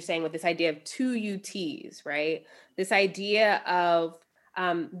what Andrew's saying with this idea of two UTs, right? This idea of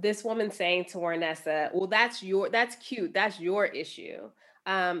this woman saying to Warnessa, well, that's cute, that's your issue.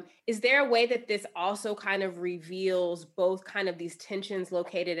 Is there a way that this also kind of reveals both kind of these tensions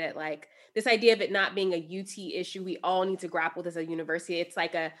located at like this idea of it not being a UT issue we all need to grapple with as a university? It's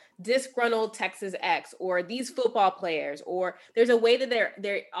like a disgruntled Texas X or these football players, or there's a way that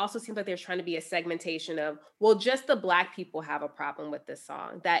there also seems like there's trying to be a segmentation of, well, just the Black people have a problem with this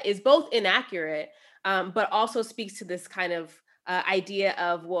song that is both inaccurate, but also speaks to this kind of idea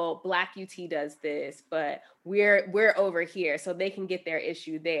of, well, Black UT does this, but we're over here, so they can get their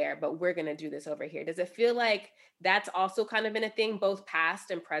issue there, but we're going to do this over here. Does it feel like that's also kind of been a thing, both past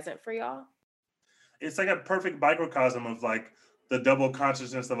and present for y'all? It's like a perfect microcosm of like the double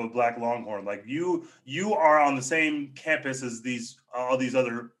consciousness of a Black Longhorn. Like you are on the same campus as all these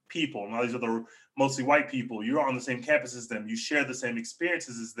other people and all these other mostly white people. You're on the same campus as them. You share the same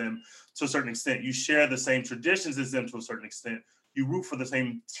experiences as them to a certain extent. You share the same traditions as them to a certain extent. You root for the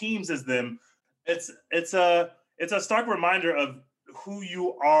same teams as them. It's a stark reminder of who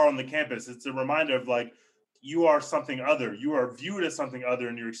you are on the campus. It's a reminder of like, you are something other. You are viewed as something other,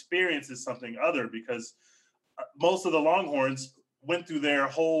 and your experience is something other, because most of the Longhorns went through their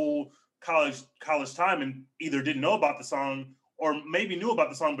whole college time and either didn't know about the song or maybe knew about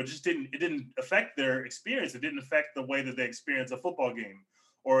the song, but just it didn't affect their experience. It didn't affect the way that they experience a football game,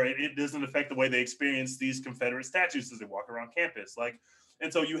 or it doesn't affect the way they experience these Confederate statues as they walk around campus.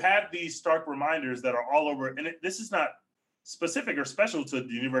 And so you have these stark reminders that are all over. And this is not specific or special to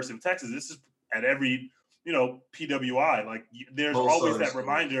the University of Texas. This is at every PWI. Like there's Both always Southern that schools.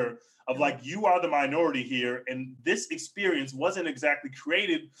 reminder of like, you are the minority here. And this experience wasn't exactly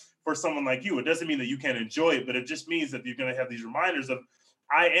created for someone like you. It doesn't mean that you can't enjoy it, but it just means that you're going to have these reminders of,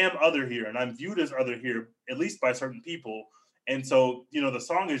 I am other here and I'm viewed as other here, at least by certain people. And so, the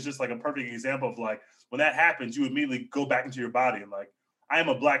song is just like a perfect example of like, when that happens, you immediately go back into your body and like, I am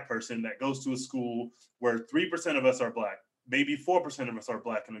a Black person that goes to a school where 3% of us are Black, maybe 4% of us are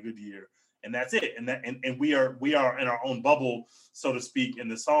Black in a good year. And that's it. And we are in our own bubble, so to speak. And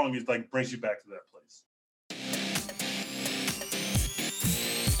the song is like, brings you back to that place.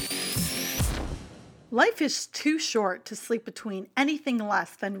 Life is too short to sleep between anything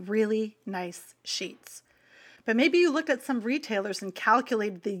less than really nice sheets. But maybe you looked at some retailers and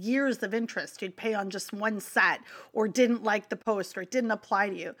calculated the years of interest you'd pay on just one set, or didn't like the post, or it didn't apply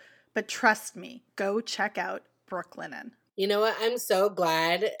to you. But trust me, go check out Brooklinen. You know what? I'm so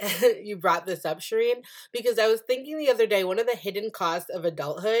glad you brought this up, Shireen, because I was thinking the other day, one of the hidden costs of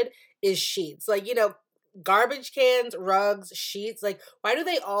adulthood is sheets. Like, garbage cans, rugs, sheets. Like, why do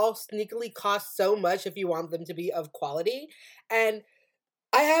they all sneakily cost so much if you want them to be of quality? And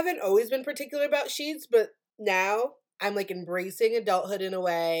I haven't always been particular about sheets, but now I'm like embracing adulthood in a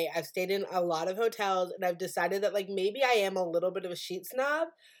way. I've stayed in a lot of hotels and I've decided that like maybe I am a little bit of a sheet snob,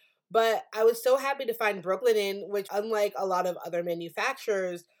 but I was so happy to find Brooklinen, which unlike a lot of other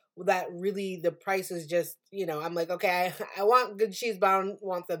manufacturers that really the price is just, I'm like, okay, I want good sheets, but I don't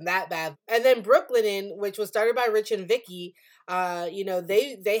want them that bad. And then Brooklinen, which was started by Rich and Vicky,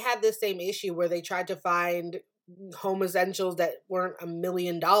 they had this same issue where they tried to find home essentials that weren't $1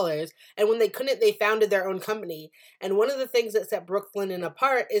 million. And when they couldn't, they founded their own company. And one of the things that set Brooklinen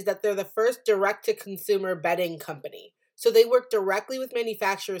apart is that they're the first direct-to-consumer bedding company. So they work directly with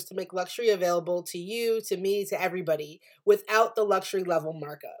manufacturers to make luxury available to you, to me, to everybody, without the luxury level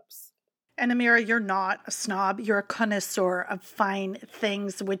markups. And Amira, you're not a snob. You're a connoisseur of fine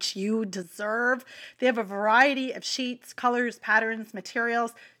things, which you deserve. They have a variety of sheets, colors, patterns,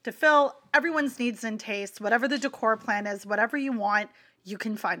 materials to fill everyone's needs and tastes. Whatever the decor plan is, whatever you want, you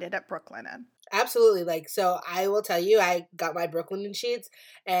can find it at Brooklinen. Absolutely. So I will tell you, I got my Brooklinen sheets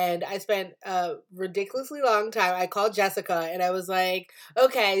and I spent a ridiculously long time. I called Jessica and I was like,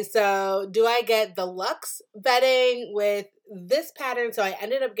 okay, so do I get the luxe bedding with this pattern? So I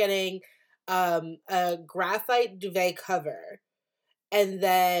ended up getting a graphite duvet cover, and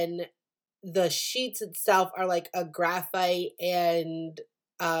then the sheets itself are like a graphite and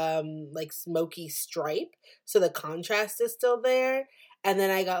like smoky stripe, so the contrast is still there. And then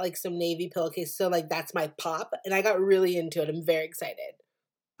I got like some navy pillowcase, so like that's my pop, and I got really into it. I'm very excited.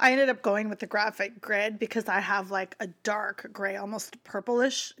 I ended up going with the graphite grid because I have like a dark gray, almost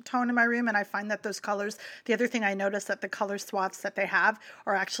purplish tone in my room. And I find that those colors, the other thing I noticed that the color swaths that they have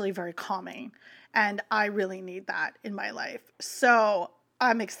are actually very calming. And I really need that in my life. So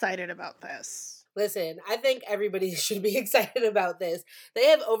I'm excited about this. Listen, I think everybody should be excited about this. They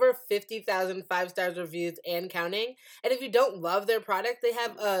have over 50,000 5-star reviews and counting. And if you don't love their product, they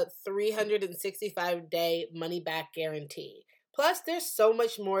have a 365-day money-back guarantee. Plus, there's so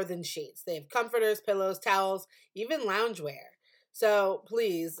much more than sheets. They have comforters, pillows, towels, even loungewear. So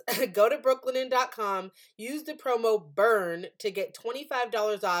please, go to brooklinen.com, use the promo BURN to get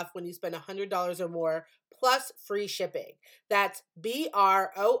 $25 off when you spend $100 or more, plus free shipping. That's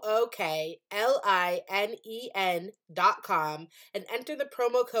BROOKLINEN.com and enter the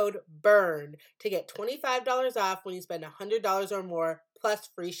promo code BURN to get $25 off when you spend $100 or more, plus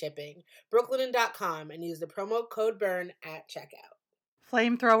free shipping. Brooklinen.com and use the promo code BURN at checkout.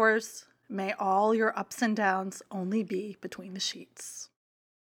 Flamethrowers, may all your ups and downs only be between the sheets.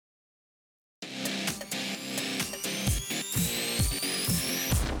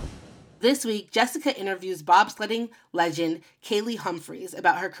 This week, Jessica interviews bobsledding legend Kaylee Humphreys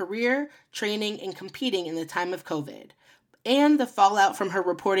about her career, training, and competing in the time of COVID, and the fallout from her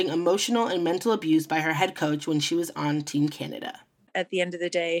reporting emotional and mental abuse by her head coach when she was on Team Canada. At the end of the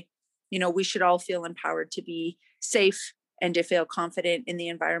day, we should all feel empowered to be safe and to feel confident in the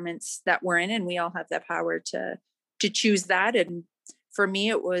environments that we're in. And we all have that power to choose that. And for me,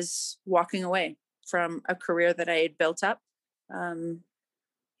 it was walking away from a career that I had built up,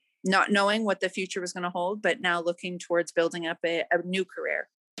 not knowing what the future was going to hold, but now looking towards building up a new career.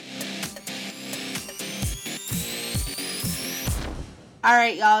 All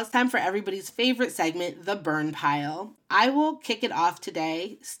right, y'all, it's time for everybody's favorite segment, the burn pile. I will kick it off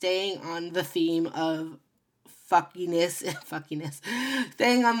today, staying on the theme of staying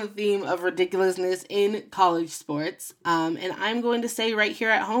on the theme of ridiculousness in college sports. And I'm going to say right here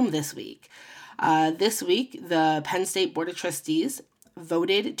at home this week. This week, the Penn State Board of Trustees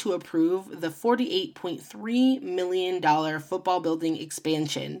voted to approve the $48.3 million football building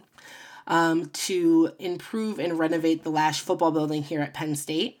expansion to improve and renovate the Lasch football building here at Penn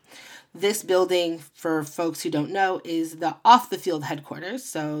State. This building, for folks who don't know, is the off-the-field headquarters.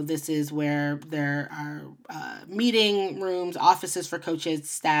 So this is where there are meeting rooms, offices for coaches,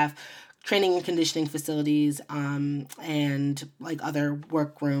 staff, training and conditioning facilities, and like other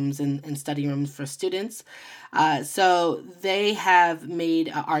work rooms and study rooms for students. So they have made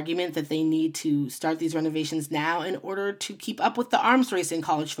an argument that they need to start these renovations now in order to keep up with the arms race in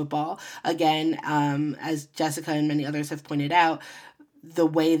college football. Again, as Jessica and many others have pointed out, the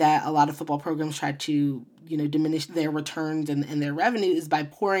way that a lot of football programs try to, diminish their returns and their revenue is by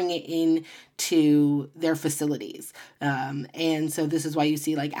pouring it into their facilities. And so this is why you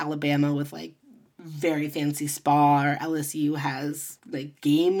see like Alabama with like very fancy spa, or LSU has like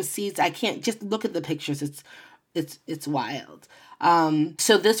game seats. I can't just look at the pictures. It's wild.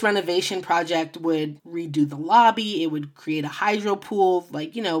 So this renovation project would redo the lobby. It would create a hydro pool,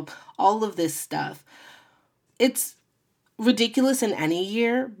 all of this stuff. It's ridiculous in any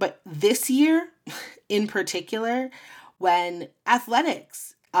year, but this year in particular, when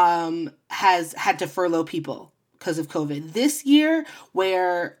athletics has had to furlough people because of COVID. This year,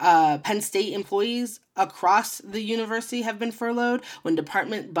 where Penn State employees across the university have been furloughed, when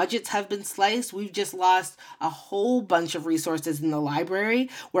department budgets have been sliced, we've just lost a whole bunch of resources in the library,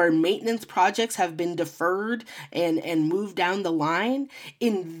 where maintenance projects have been deferred and moved down the line.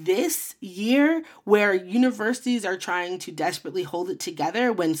 In this year, where universities are trying to desperately hold it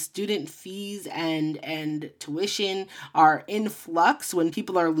together, when student fees and tuition are in flux, when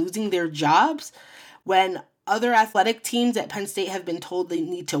people are losing their jobs, when other athletic teams at Penn State have been told they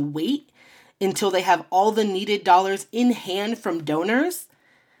need to wait until they have all the needed dollars in hand from donors.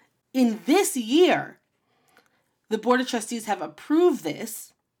 In this year, the Board of Trustees have approved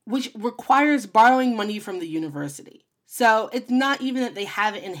this, which requires borrowing money from the university. So it's not even that they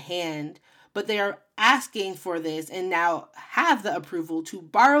have it in hand, but they are asking for this and now have the approval to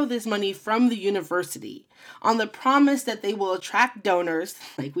borrow this money from the university on the promise that they will attract donors,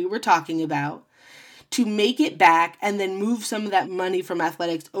 like we were talking about, to make it back and then move some of that money from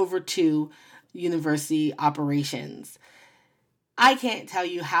athletics over to university operations. I can't tell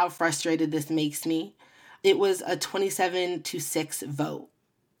you how frustrated this makes me. It was a 27-6 vote,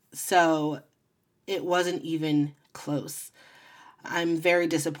 so it wasn't even close. I'm very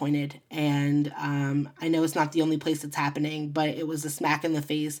disappointed, and I know it's not the only place it's happening, but it was a smack in the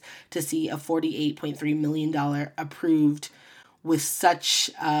face to see a $48.3 million approved with such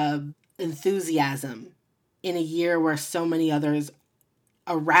enthusiasm in a year where so many others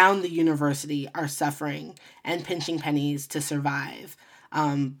around the university are suffering and pinching pennies to survive.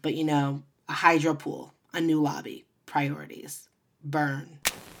 But a hydro pool, a new lobby, priorities. Burn.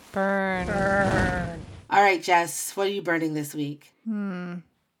 All right, Jess, what are you burning this week? Man,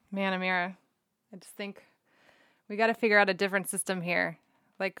 Amira, I just think we got to figure out a different system here.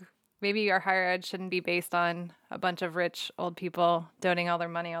 Like, maybe our higher ed shouldn't be based on a bunch of rich old people donating all their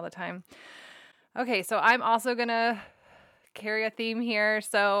money all the time. Okay, so I'm also going to carry a theme here.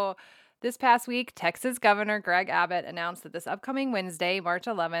 So this past week, Texas Governor Greg Abbott announced that this upcoming Wednesday, March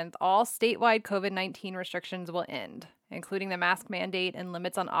 11th, all statewide COVID-19 restrictions will end, including the mask mandate and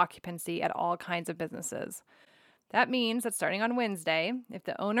limits on occupancy at all kinds of businesses. That means that starting on Wednesday, if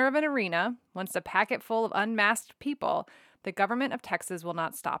the owner of an arena wants to pack it full of unmasked people, the government of Texas will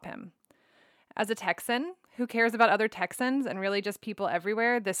not stop him. As a Texan who cares about other Texans and really just people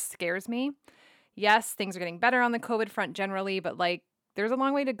everywhere, this scares me. Yes, things are getting better on the COVID front generally, but there's a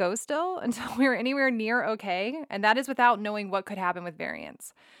long way to go still until we're anywhere near okay, and that is without knowing what could happen with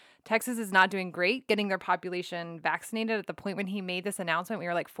variants. Texas is not doing great getting their population vaccinated. At the point when he made this announcement, we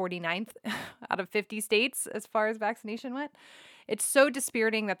were 49th out of 50 states as far as vaccination went. It's so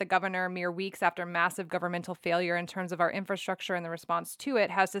dispiriting that the governor, mere weeks after massive governmental failure in terms of our infrastructure and the response to it,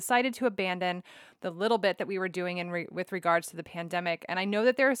 has decided to abandon the little bit that we were doing with regards to the pandemic. And I know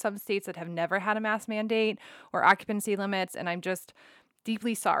that there are some states that have never had a mask mandate or occupancy limits, and I'm just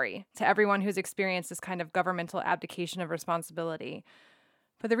deeply sorry to everyone who's experienced this kind of governmental abdication of responsibility.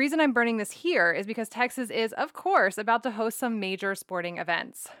 But the reason I'm burning this here is because Texas is, of course, about to host some major sporting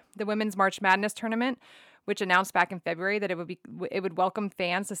events. The Women's March Madness tournament, which announced back in February that it would welcome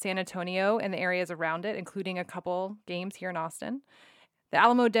fans to San Antonio and the areas around it, including a couple games here in Austin. The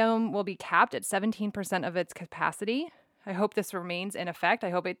Alamo Dome will be capped at 17% of its capacity. I hope this remains in effect.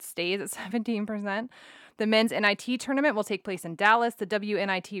 I hope it stays at 17%. The men's NIT tournament will take place in Dallas. The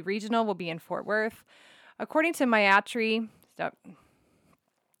WNIT regional will be in Fort Worth. According to Maitri,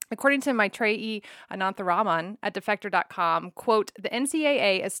 According to Maitreyi Anantharaman at Defector.com, quote, the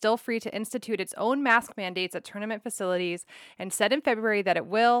NCAA is still free to institute its own mask mandates at tournament facilities and said in February that it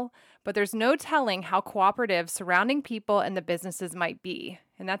will, but there's no telling how cooperative surrounding people and the businesses might be.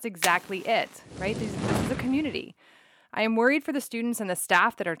 And that's exactly it, right? This is a community. I am worried for the students and the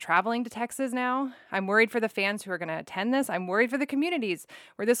staff that are traveling to Texas now. I'm worried for the fans who are going to attend this. I'm worried for the communities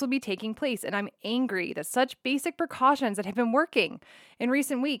where this will be taking place. And I'm angry that such basic precautions that have been working in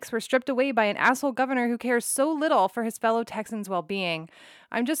recent weeks were stripped away by an asshole governor who cares so little for his fellow Texans' well-being.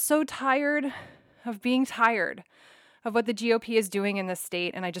 I'm just so tired of being tired of what the GOP is doing in this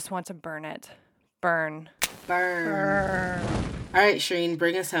state, and I just want to burn it. Burn. Burn. All right, Shireen,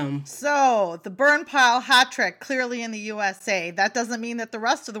 bring us home. So, the burn pile hat trick, clearly in the USA. That doesn't mean that the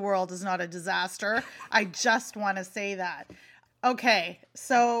rest of the world is not a disaster. I just want to say that. Okay,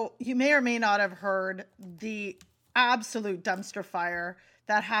 so you may or may not have heard the absolute dumpster fire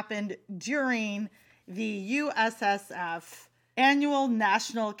that happened during the USSF annual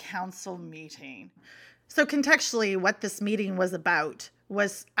National Council meeting. So contextually, what this meeting was about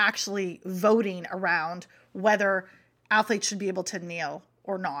was actually voting around whether athletes should be able to kneel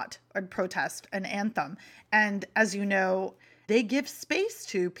or not, or protest an anthem. And as you know, they give space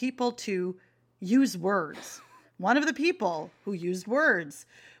to people to use words. One of the people who used words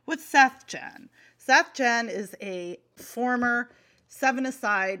was Seth Jen. Seth Jen is a former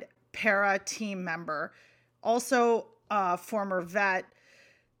seven-a-side para team member, also a former vet.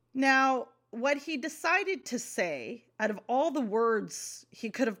 Now, what he decided to say, out of all the words he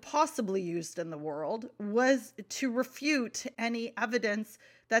could have possibly used in the world, was to refute any evidence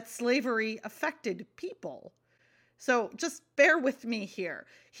that slavery affected people. So just bear with me here.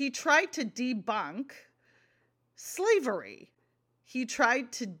 He tried to debunk slavery. He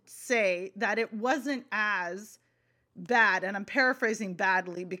tried to say that it wasn't as bad, and I'm paraphrasing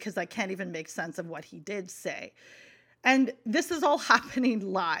badly because I can't even make sense of what he did say. And this is all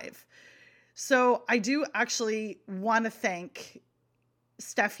happening live. So I do actually want to thank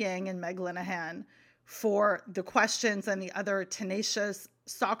Steph Yang and Meg Linehan for the questions and the other tenacious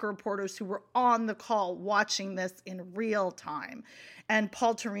soccer reporters who were on the call watching this in real time. And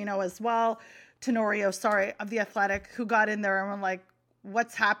Paul Tenorio as well, of The Athletic, who got in there and were like,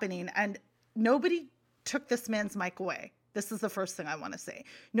 what's happening? And nobody took this man's mic away. This is the first thing I want to say.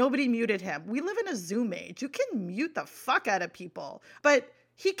 Nobody muted him. We live in a Zoom age. You can mute the fuck out of people. But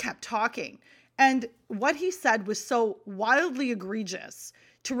he kept talking. And what he said was so wildly egregious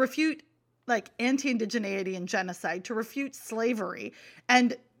to refute like anti-indigeneity and genocide, to refute slavery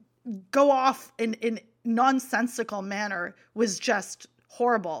and go off in nonsensical manner was just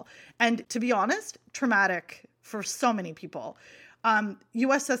horrible. And to be honest, traumatic for so many people.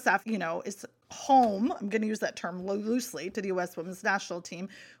 USSF, is home, I'm going to use that term loosely, to the U.S. women's national team,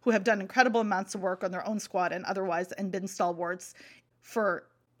 who have done incredible amounts of work on their own squad and otherwise, and been stalwarts for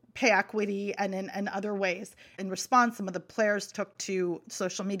pay equity and in other ways. In response, some of the players took to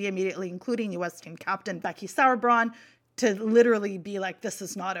social media immediately, including U.S. team captain Becky Sauerbrunn, to literally be like, this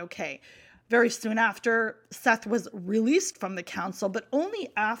is not okay. Very soon after, Seth was released from the council, but only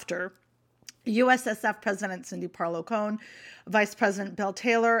after USSF President Cindy Parlow-Cone, Vice President Bill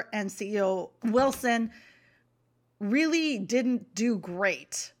Taylor, and CEO Wilson really didn't do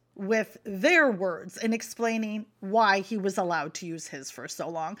great with their words in explaining why he was allowed to use his for so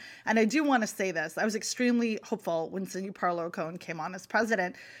long. And I do want to say this. I was extremely hopeful when Cindy Parlow-Cone came on as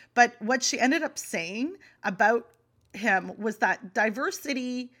president, but what she ended up saying about him was that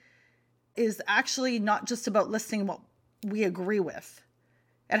diversity is actually not just about listening what we agree with.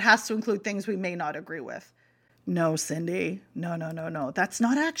 It has to include things we may not agree with. No, Cindy. No. That's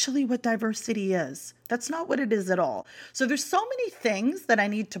not actually what diversity is. That's not what it is at all. So there's so many things that I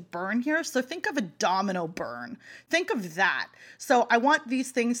need to burn here. So think of a domino burn. Think of that. So I want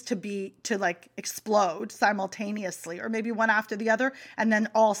these things to explode simultaneously, or maybe one after the other, and then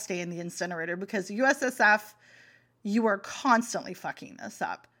all stay in the incinerator, because USSF, you are constantly fucking this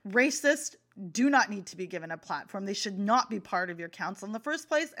up. Racist do not need to be given a platform. They should not be part of your council in the first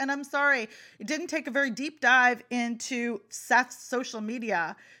place. And I'm sorry, it didn't take a very deep dive into Seth's social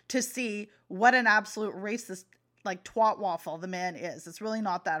media to see what an absolute racist, twat waffle the man is. It's really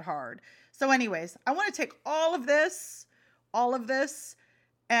not that hard. So anyways, I want to take all of this,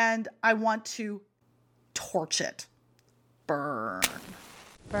 and I want to torch it. Burn.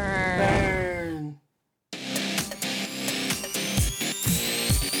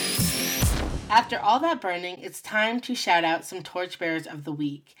 After all that burning, it's time to shout out some torchbearers of the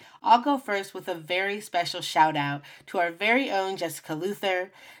week. I'll go first with a very special shout out to our very own Jessica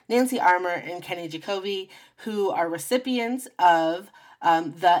Luther, Nancy Armour, and Kenny Jacoby, who are recipients of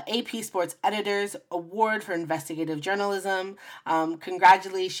the AP Sports Editors Award for Investigative Journalism.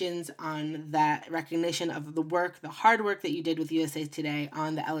 Congratulations on that recognition of the hard work that you did with USA Today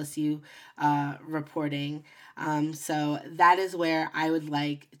on the LSU reporting. So that is where I would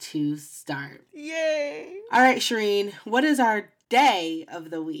like to start. Yay! All right, Shireen, what is our day of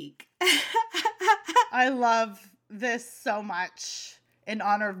the week? I love this so much. In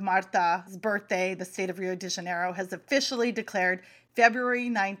honor of Marta's birthday, the state of Rio de Janeiro has officially declared February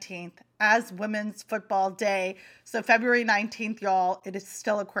 19th as Women's Football Day. So February 19th, y'all, it is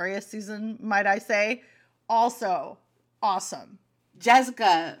still Aquarius season, might I say. Also, awesome.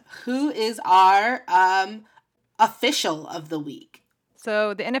 Jessica, who is our official of the week?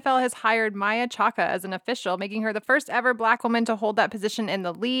 So the NFL has hired Maya Chaka as an official, making her the first ever Black woman to hold that position in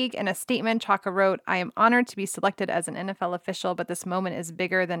the league. In a statement, Chaka wrote, "I am honored to be selected as an NFL official, but this moment is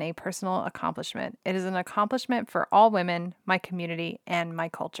bigger than a personal accomplishment. It is an accomplishment for all women, my community, and my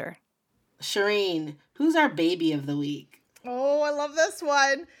culture." Shireen, who's our baby of the week? Oh, I love this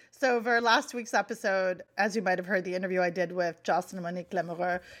one. So for last week's episode, as you might have heard the interview I did with Jocelyn Monique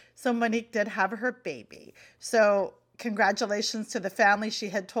Lemereux, so Monique did have her baby. So congratulations to the family. She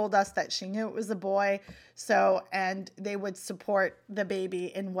had told us that she knew it was a boy, and they would support the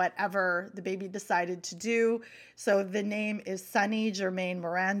baby in whatever the baby decided to do. So the name is Sunny Germaine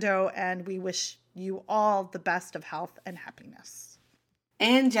Mirando, and we wish you all the best of health and happiness.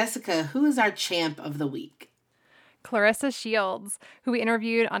 And Jessica, who is our champ of the week? Clarissa Shields, who we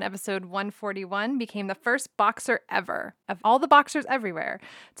interviewed on episode 141, became the first boxer ever, of all the boxers everywhere,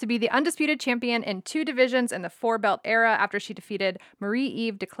 to be the undisputed champion in 2 divisions in the 4-belt era after she defeated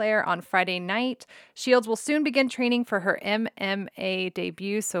Marie-Eve Declaire on Friday night. Shields will soon begin training for her MMA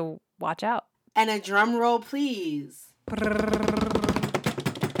debut, so watch out. And a drum roll, please.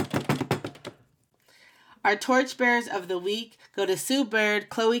 Our torchbearers of the week go to Sue Bird,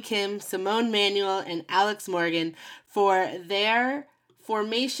 Chloe Kim, Simone Manuel, and Alex Morgan for their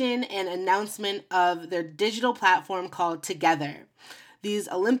formation and announcement of their digital platform called Together. These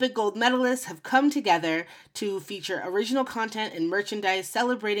Olympic gold medalists have come together to feature original content and merchandise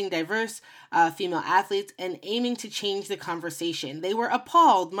celebrating diverse female athletes and aiming to change the conversation. They were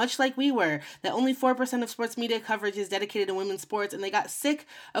appalled, much like we were, that only 4% of sports media coverage is dedicated to women's sports, and they got sick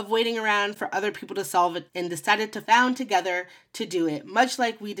of waiting around for other people to solve it and decided to found together to do it, much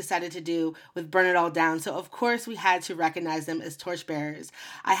like we decided to do with Burn It All Down. So, of course, we had to recognize them as torchbearers.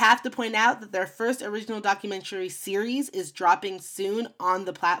 I have to point out that their first original documentary series is dropping soon on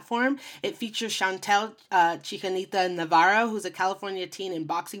the platform. It features Chantel Chicanita Navarro, who's a California teen and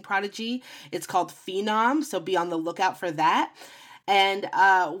boxing prodigy. It's called Phenom, so be on the lookout for that. And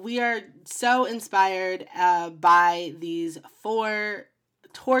we are so inspired by these 4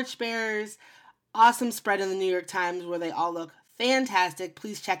 torchbearers. Awesome spread in the New York Times where they all look fantastic.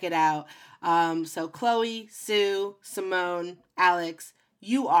 Please check it out. So Chloe, Sue, Simone, Alex,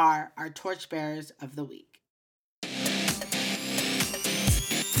 you are our torchbearers of the week.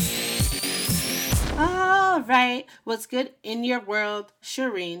 All right. What's good in your world,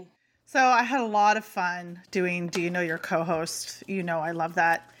 Shireen? So I had a lot of fun doing Do You Know Your Co-Host? You know I love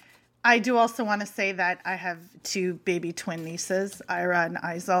that. I do also want to say that I have 2 baby twin nieces, Ira and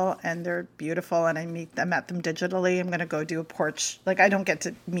Isel, and they're beautiful, and I met them digitally. I'm going to go do a porch. Like, I don't get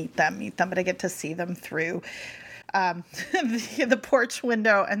to meet them, but I get to see them through the porch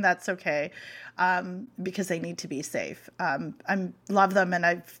window, and that's okay because they need to be safe. I love them, and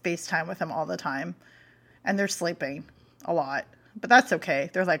I FaceTime with them all the time, and they're sleeping a lot. But that's okay.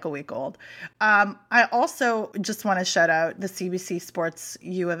 They're like a week old. I also just want to shout out the CBC Sports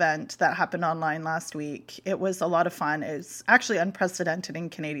U event that happened online last week. It was a lot of fun. It's actually unprecedented in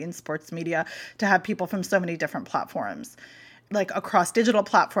Canadian sports media to have people from so many different platforms, like across digital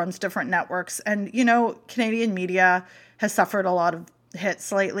platforms, different networks. And, you know, Canadian media has suffered a lot of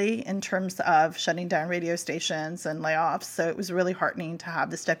hits lately in terms of shutting down radio stations and layoffs. So it was really heartening to have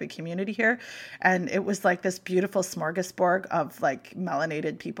this type of community here. And it was like this beautiful smorgasbord of like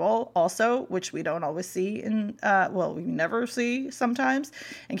melanated people also, which we don't always see in, we never see sometimes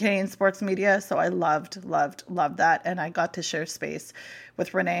in Canadian sports media. So I loved that. And I got to share space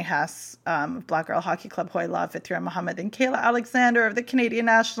with Renee Hess of Black Girl Hockey Club, who I love, Fithria Muhammad, and Kayla Alexander of the Canadian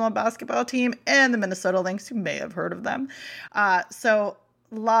National Basketball Team and the Minnesota Lynx, who may have heard of them. So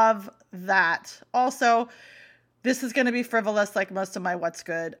love that. Also, this is going to be frivolous like most of my What's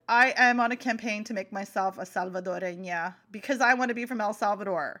Good. I am on a campaign to make myself a Salvadoreña because I want to be from El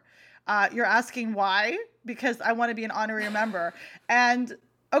Salvador. You're asking why? Because I want to be an honorary member. And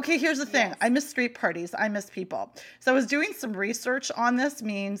Okay, here's the thing. I miss street parties. I miss people. So I was doing some research on this,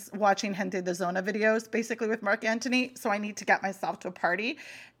 means watching Gente de Zona videos, basically with Mark Antony. So I need to get myself to a party.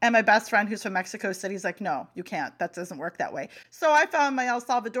 And my best friend who's from Mexico City is like, no, you can't. That doesn't work that way. So I found my El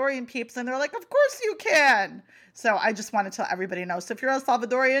Salvadorian peeps and they're like, of course you can. So I just want to tell everybody no. So if you're El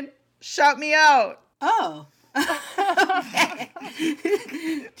Salvadorian, shout me out. Oh. Okay.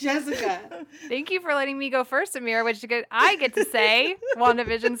 Jessica. Thank you for letting me go first, Amira, which I get to say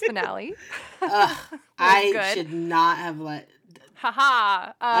WandaVision's finale. I should not have let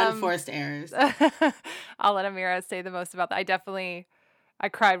unforced errors. I'll let Amira say the most about that. I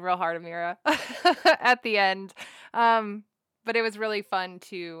cried real hard, Amira, at the end. But it was really fun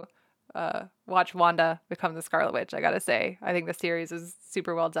to watch Wanda become the Scarlet Witch, I gotta say. I think the series is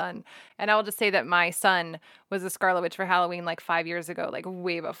super well done. And I will just say that my son was the Scarlet Witch for Halloween like 5 years ago, like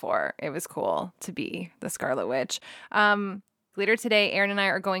way before it was cool to be the Scarlet Witch. Later today, Aaron and I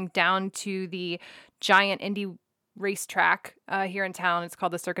are going down to the giant indie racetrack here in town. It's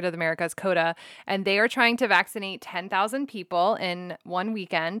called the Circuit of the Americas, COTA, and they are trying to vaccinate 10,000 people in one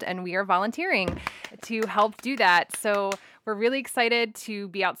weekend, and we are volunteering to help do that. So we're really excited to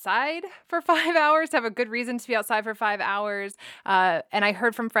be outside for 5 hours, to have a good reason to be outside for 5 hours. And I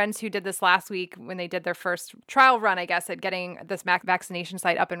heard from friends who did this last week when they did their first trial run, I guess, at getting this vaccination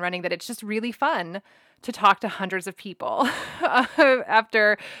site up and running, that it's just really fun to talk to hundreds of people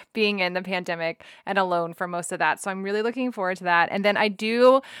after being in the pandemic and alone for most of that. So I'm really looking forward to that. And then I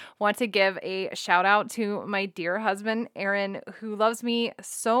do want to give a shout out to my dear husband, Aaron, who loves me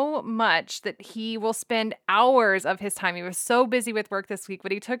so much that he will spend hours of his time. He was so busy with work this week,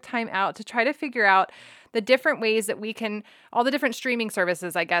 but he took time out to try to figure out the different ways that we can, all the different streaming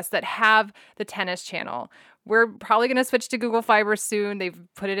services, I guess, that have the tennis channel. We're probably going to switch to Google Fiber soon. They've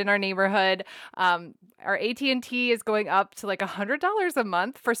put it in our neighborhood. Our AT&T is going up to like $100 a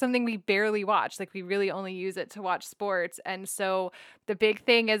month for something we barely watch. Like we really only use it to watch sports. And so the big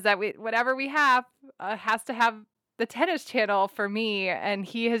thing is that whatever we have has to have the tennis channel for me. And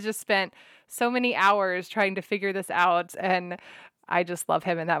he has just spent so many hours trying to figure this out. And I just love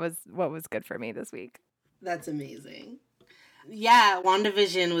him. And that was what was good for me this week. That's amazing. Yeah,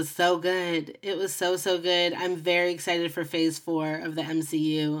 WandaVision was so good. It was so good. I'm very excited for phase 4 of the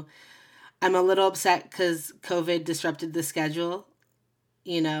MCU. I'm a little upset because COVID disrupted the schedule,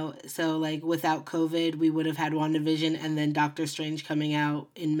 so like without COVID, we would have had WandaVision and then Doctor Strange coming out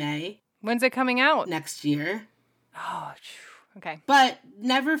in May. When's it coming out? Next year. Oh, okay. But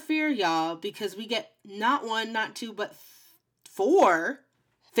never fear, y'all, because we get not 1, not 2, but 4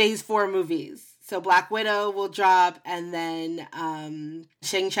 phase 4 movies. So Black Widow will drop, and then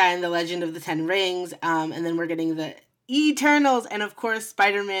Shang-Chi and the Legend of the Ten Rings, and then we're getting the Eternals, and of course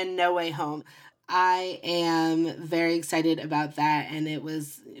Spider-Man No Way Home. I am very excited about that, and it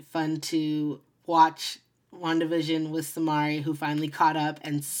was fun to watch WandaVision with Samari, who finally caught up,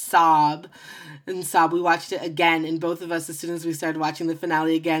 and sob. We watched it again, and both of us, as soon as we started watching the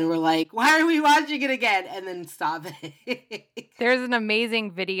finale again, were like, why are we watching it again? And then stop it. There's an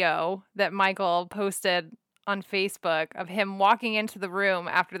amazing video that Michael posted on Facebook of him walking into the room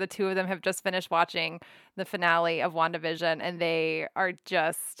after the two of them have just finished watching the finale of WandaVision, and they are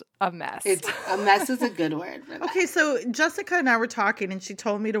just a mess. It's a mess is a good word for that. Okay, so Jessica and I were talking, and she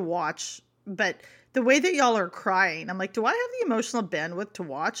told me to watch, but the way that y'all are crying, I'm like, do I have the emotional bandwidth to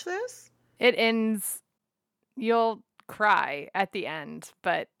watch this? It ends, you'll cry at the end,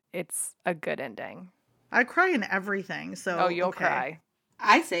 but it's a good ending. I cry in everything, so you'll cry.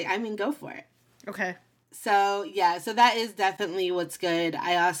 Go for it. Okay. So that is definitely what's good.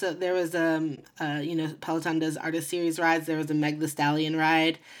 I also, there was Peloton does artist series rides. There was a Meg Thee Stallion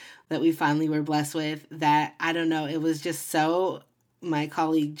ride that we finally were blessed with that, I don't know, it was just so, my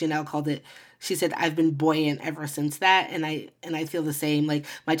colleague Janelle called it, she said, I've been buoyant ever since that. And I feel the same. Like,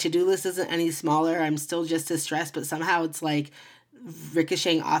 my to-do list isn't any smaller. I'm still just as stressed, but somehow it's like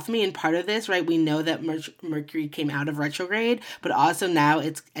ricocheting off me. And part of this, right, we know that Mercury came out of retrograde, but also now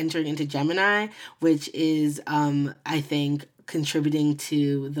it's entering into Gemini, which is, I think, contributing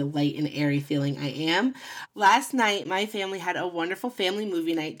to the light and airy feeling I am. Last night, my family had a wonderful family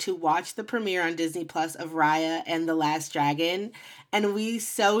movie night to watch the premiere on Disney Plus of Raya and the Last Dragon, and we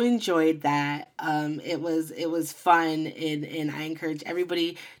so enjoyed that. It was fun, and I encourage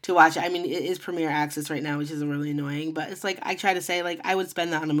everybody to watch it. I mean, it is premiere access right now, which is really annoying, but it's like, I try to say, like, I would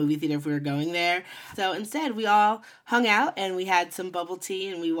spend that on a movie theater if we were going there. So instead, we all hung out, and we had some bubble tea,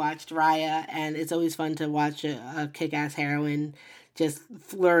 and we watched Raya, and it's always fun to watch a kick-ass heroine just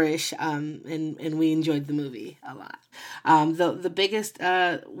flourish, and we enjoyed the movie a lot. The biggest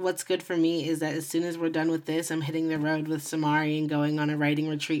what's good for me is that as soon as we're done with this, I'm hitting the road with Samari and going on a writing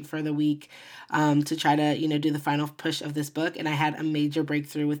retreat for the week to try to do the final push of this book. And I had a major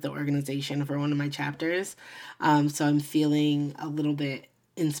breakthrough with the organization for one of my chapters, so I'm feeling a little bit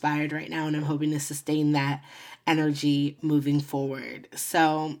inspired right now, and I'm hoping to sustain that energy moving forward.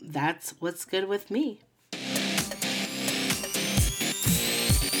 So that's what's good with me.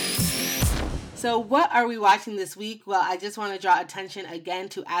 So what are we watching this week? Well, I just want to draw attention again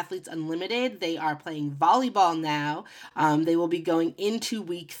to Athletes Unlimited. They are playing volleyball now. They will be going into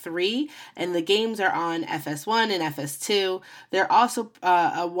week 3, and the games are on FS1 and FS2. They're also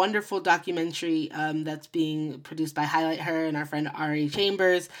a wonderful documentary that's being produced by Highlight Her and our friend Ari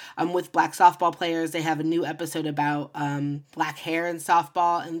Chambers with Black softball players. They have a new episode about black hair in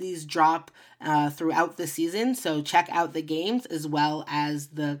softball, and these drop throughout the season. So check out the games as well as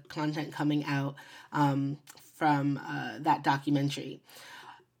the content coming out from that documentary.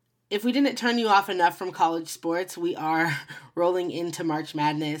 If we didn't turn you off enough from college sports, we are rolling into March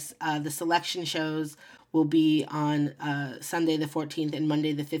Madness. The selection shows will be on Sunday the 14th and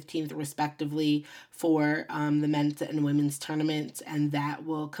Monday the 15th, respectively, for the men's and women's tournaments, and that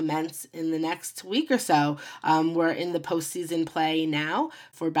will commence in the next week or so. We're in the postseason play now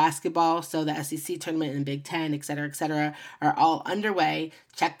for basketball, so the SEC tournament and Big Ten, et cetera, are all underway.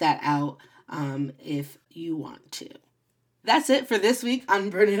 Check that out if you want to. That's it for this week on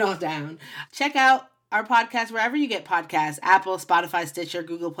Burn It All Down. Check out our podcast wherever you get podcasts: Apple, Spotify, Stitcher,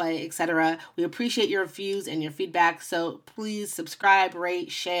 Google Play, etc. We appreciate your reviews and your feedback, so please subscribe,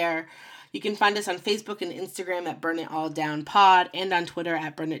 rate, share. You can find us on Facebook and Instagram at Burn It All Down Pod, and on Twitter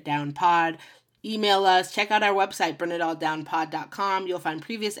at Burn It Down Pod. Email us. Check out our website, burnitalldownpod.com. You'll find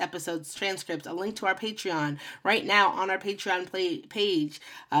previous episodes, transcripts, a link to our Patreon. Right now on our Patreon page,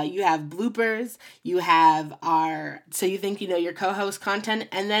 you have bloopers, you have our So You Think You Know Your co-host content,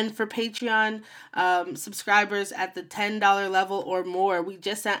 and then for Patreon subscribers at the $10 level or more, we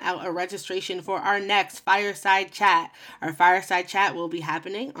just sent out a registration for our next Fireside Chat. Our Fireside Chat will be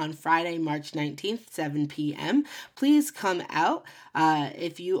happening on Friday, March 19th, 7 p.m. Please come out.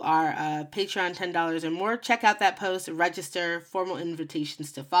 If you are a Patreon $10 or more, check out that post, register, formal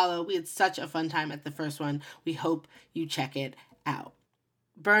invitations to follow. We had such a fun time at the first one. We hope you check it out.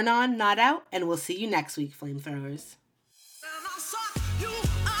 Burn on, not out, and we'll see you next week, flamethrowers.